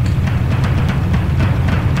 I think.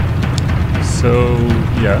 So,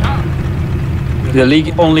 yeah. The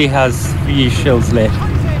League only has 3 shells left.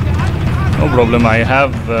 No problem, I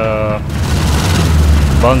have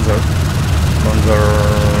Panzer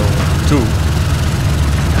 2.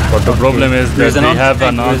 But the problem is that they have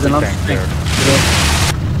an anti-tank there.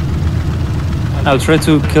 I'll try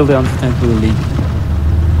to kill the anti-tank with the League.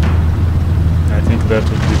 I think that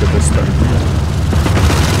would be the best idea.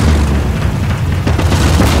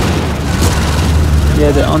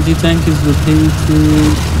 Yeah, the anti-tank is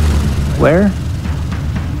located... Where?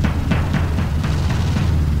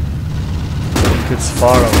 I think it's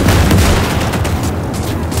far away.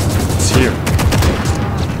 It's here.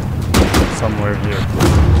 Somewhere here.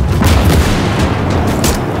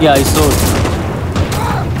 Yeah, I saw it.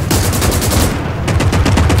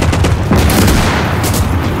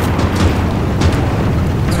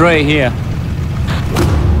 It's right here.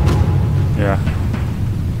 Yeah.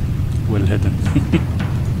 Well hidden.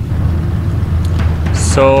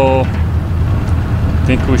 So, I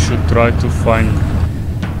think we should try to find...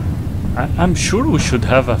 I'm sure we should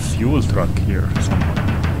have a fuel truck here somewhere.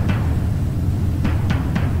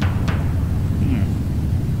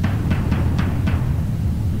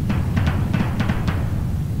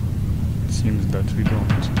 It seems that we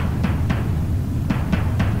don't.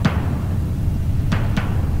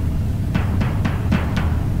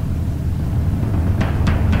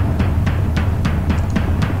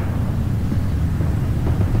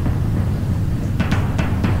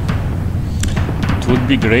 It would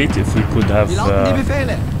be great if we could have...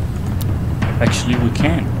 actually, we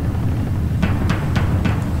can.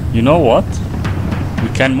 You know what? We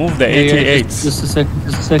can move the 88s. Just a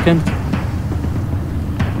second.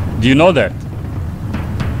 Do you know that?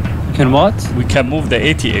 You can what? We can move the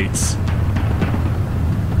 88s.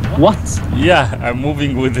 What? Yeah, I'm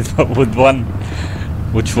moving with it, with one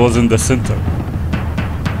which was in the center.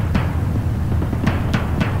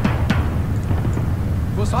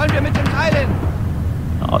 Wo sollen wir mit dem Teil hin?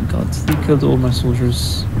 Oh god, they killed all my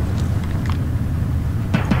soldiers.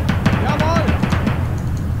 Jawohl!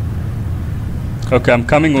 Okay, I'm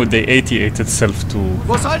coming with the 88 itself to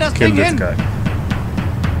Wo soll das kill Ding this hin? guy.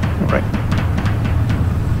 Right.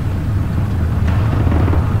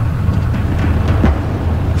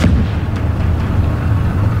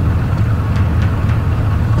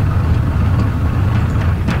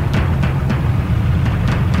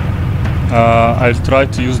 I'll try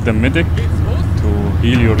to use the medic to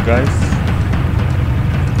heal your guys.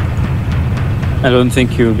 I don't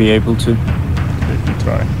think you'll be able to. Let me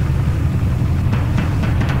try.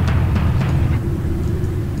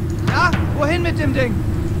 Ja, wohin mit dem Ding?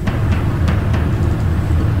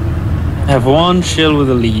 I have one shell with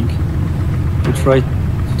a League. We'll try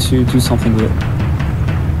to do something with it.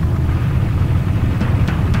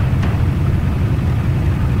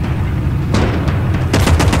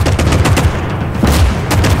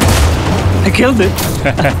 I killed it!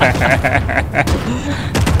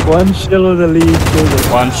 One shell with a League killed it.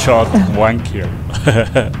 One shot, one kill.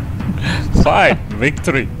 Fine,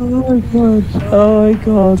 victory. Oh my god. Oh my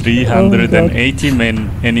god. 380 men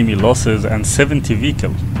enemy losses and 70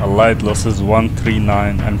 vehicles. Allied losses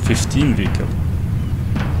 139 and 15 vehicles.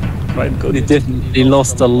 Quite good. They definitely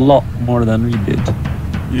lost a lot more than we did.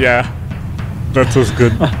 Yeah, that was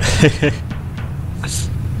good.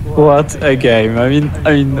 What a game! I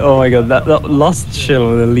mean, oh my god, that last shell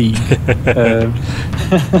of the league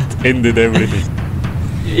Ended everything.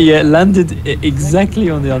 Yeah, landed exactly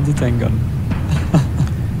on the anti-tank gun.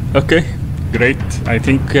 Okay, great. I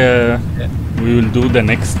think we will do the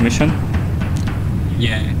next mission.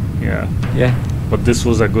 Yeah. Yeah. Yeah. But this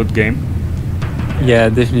was a good game. Yeah,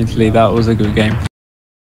 definitely, that was a good game.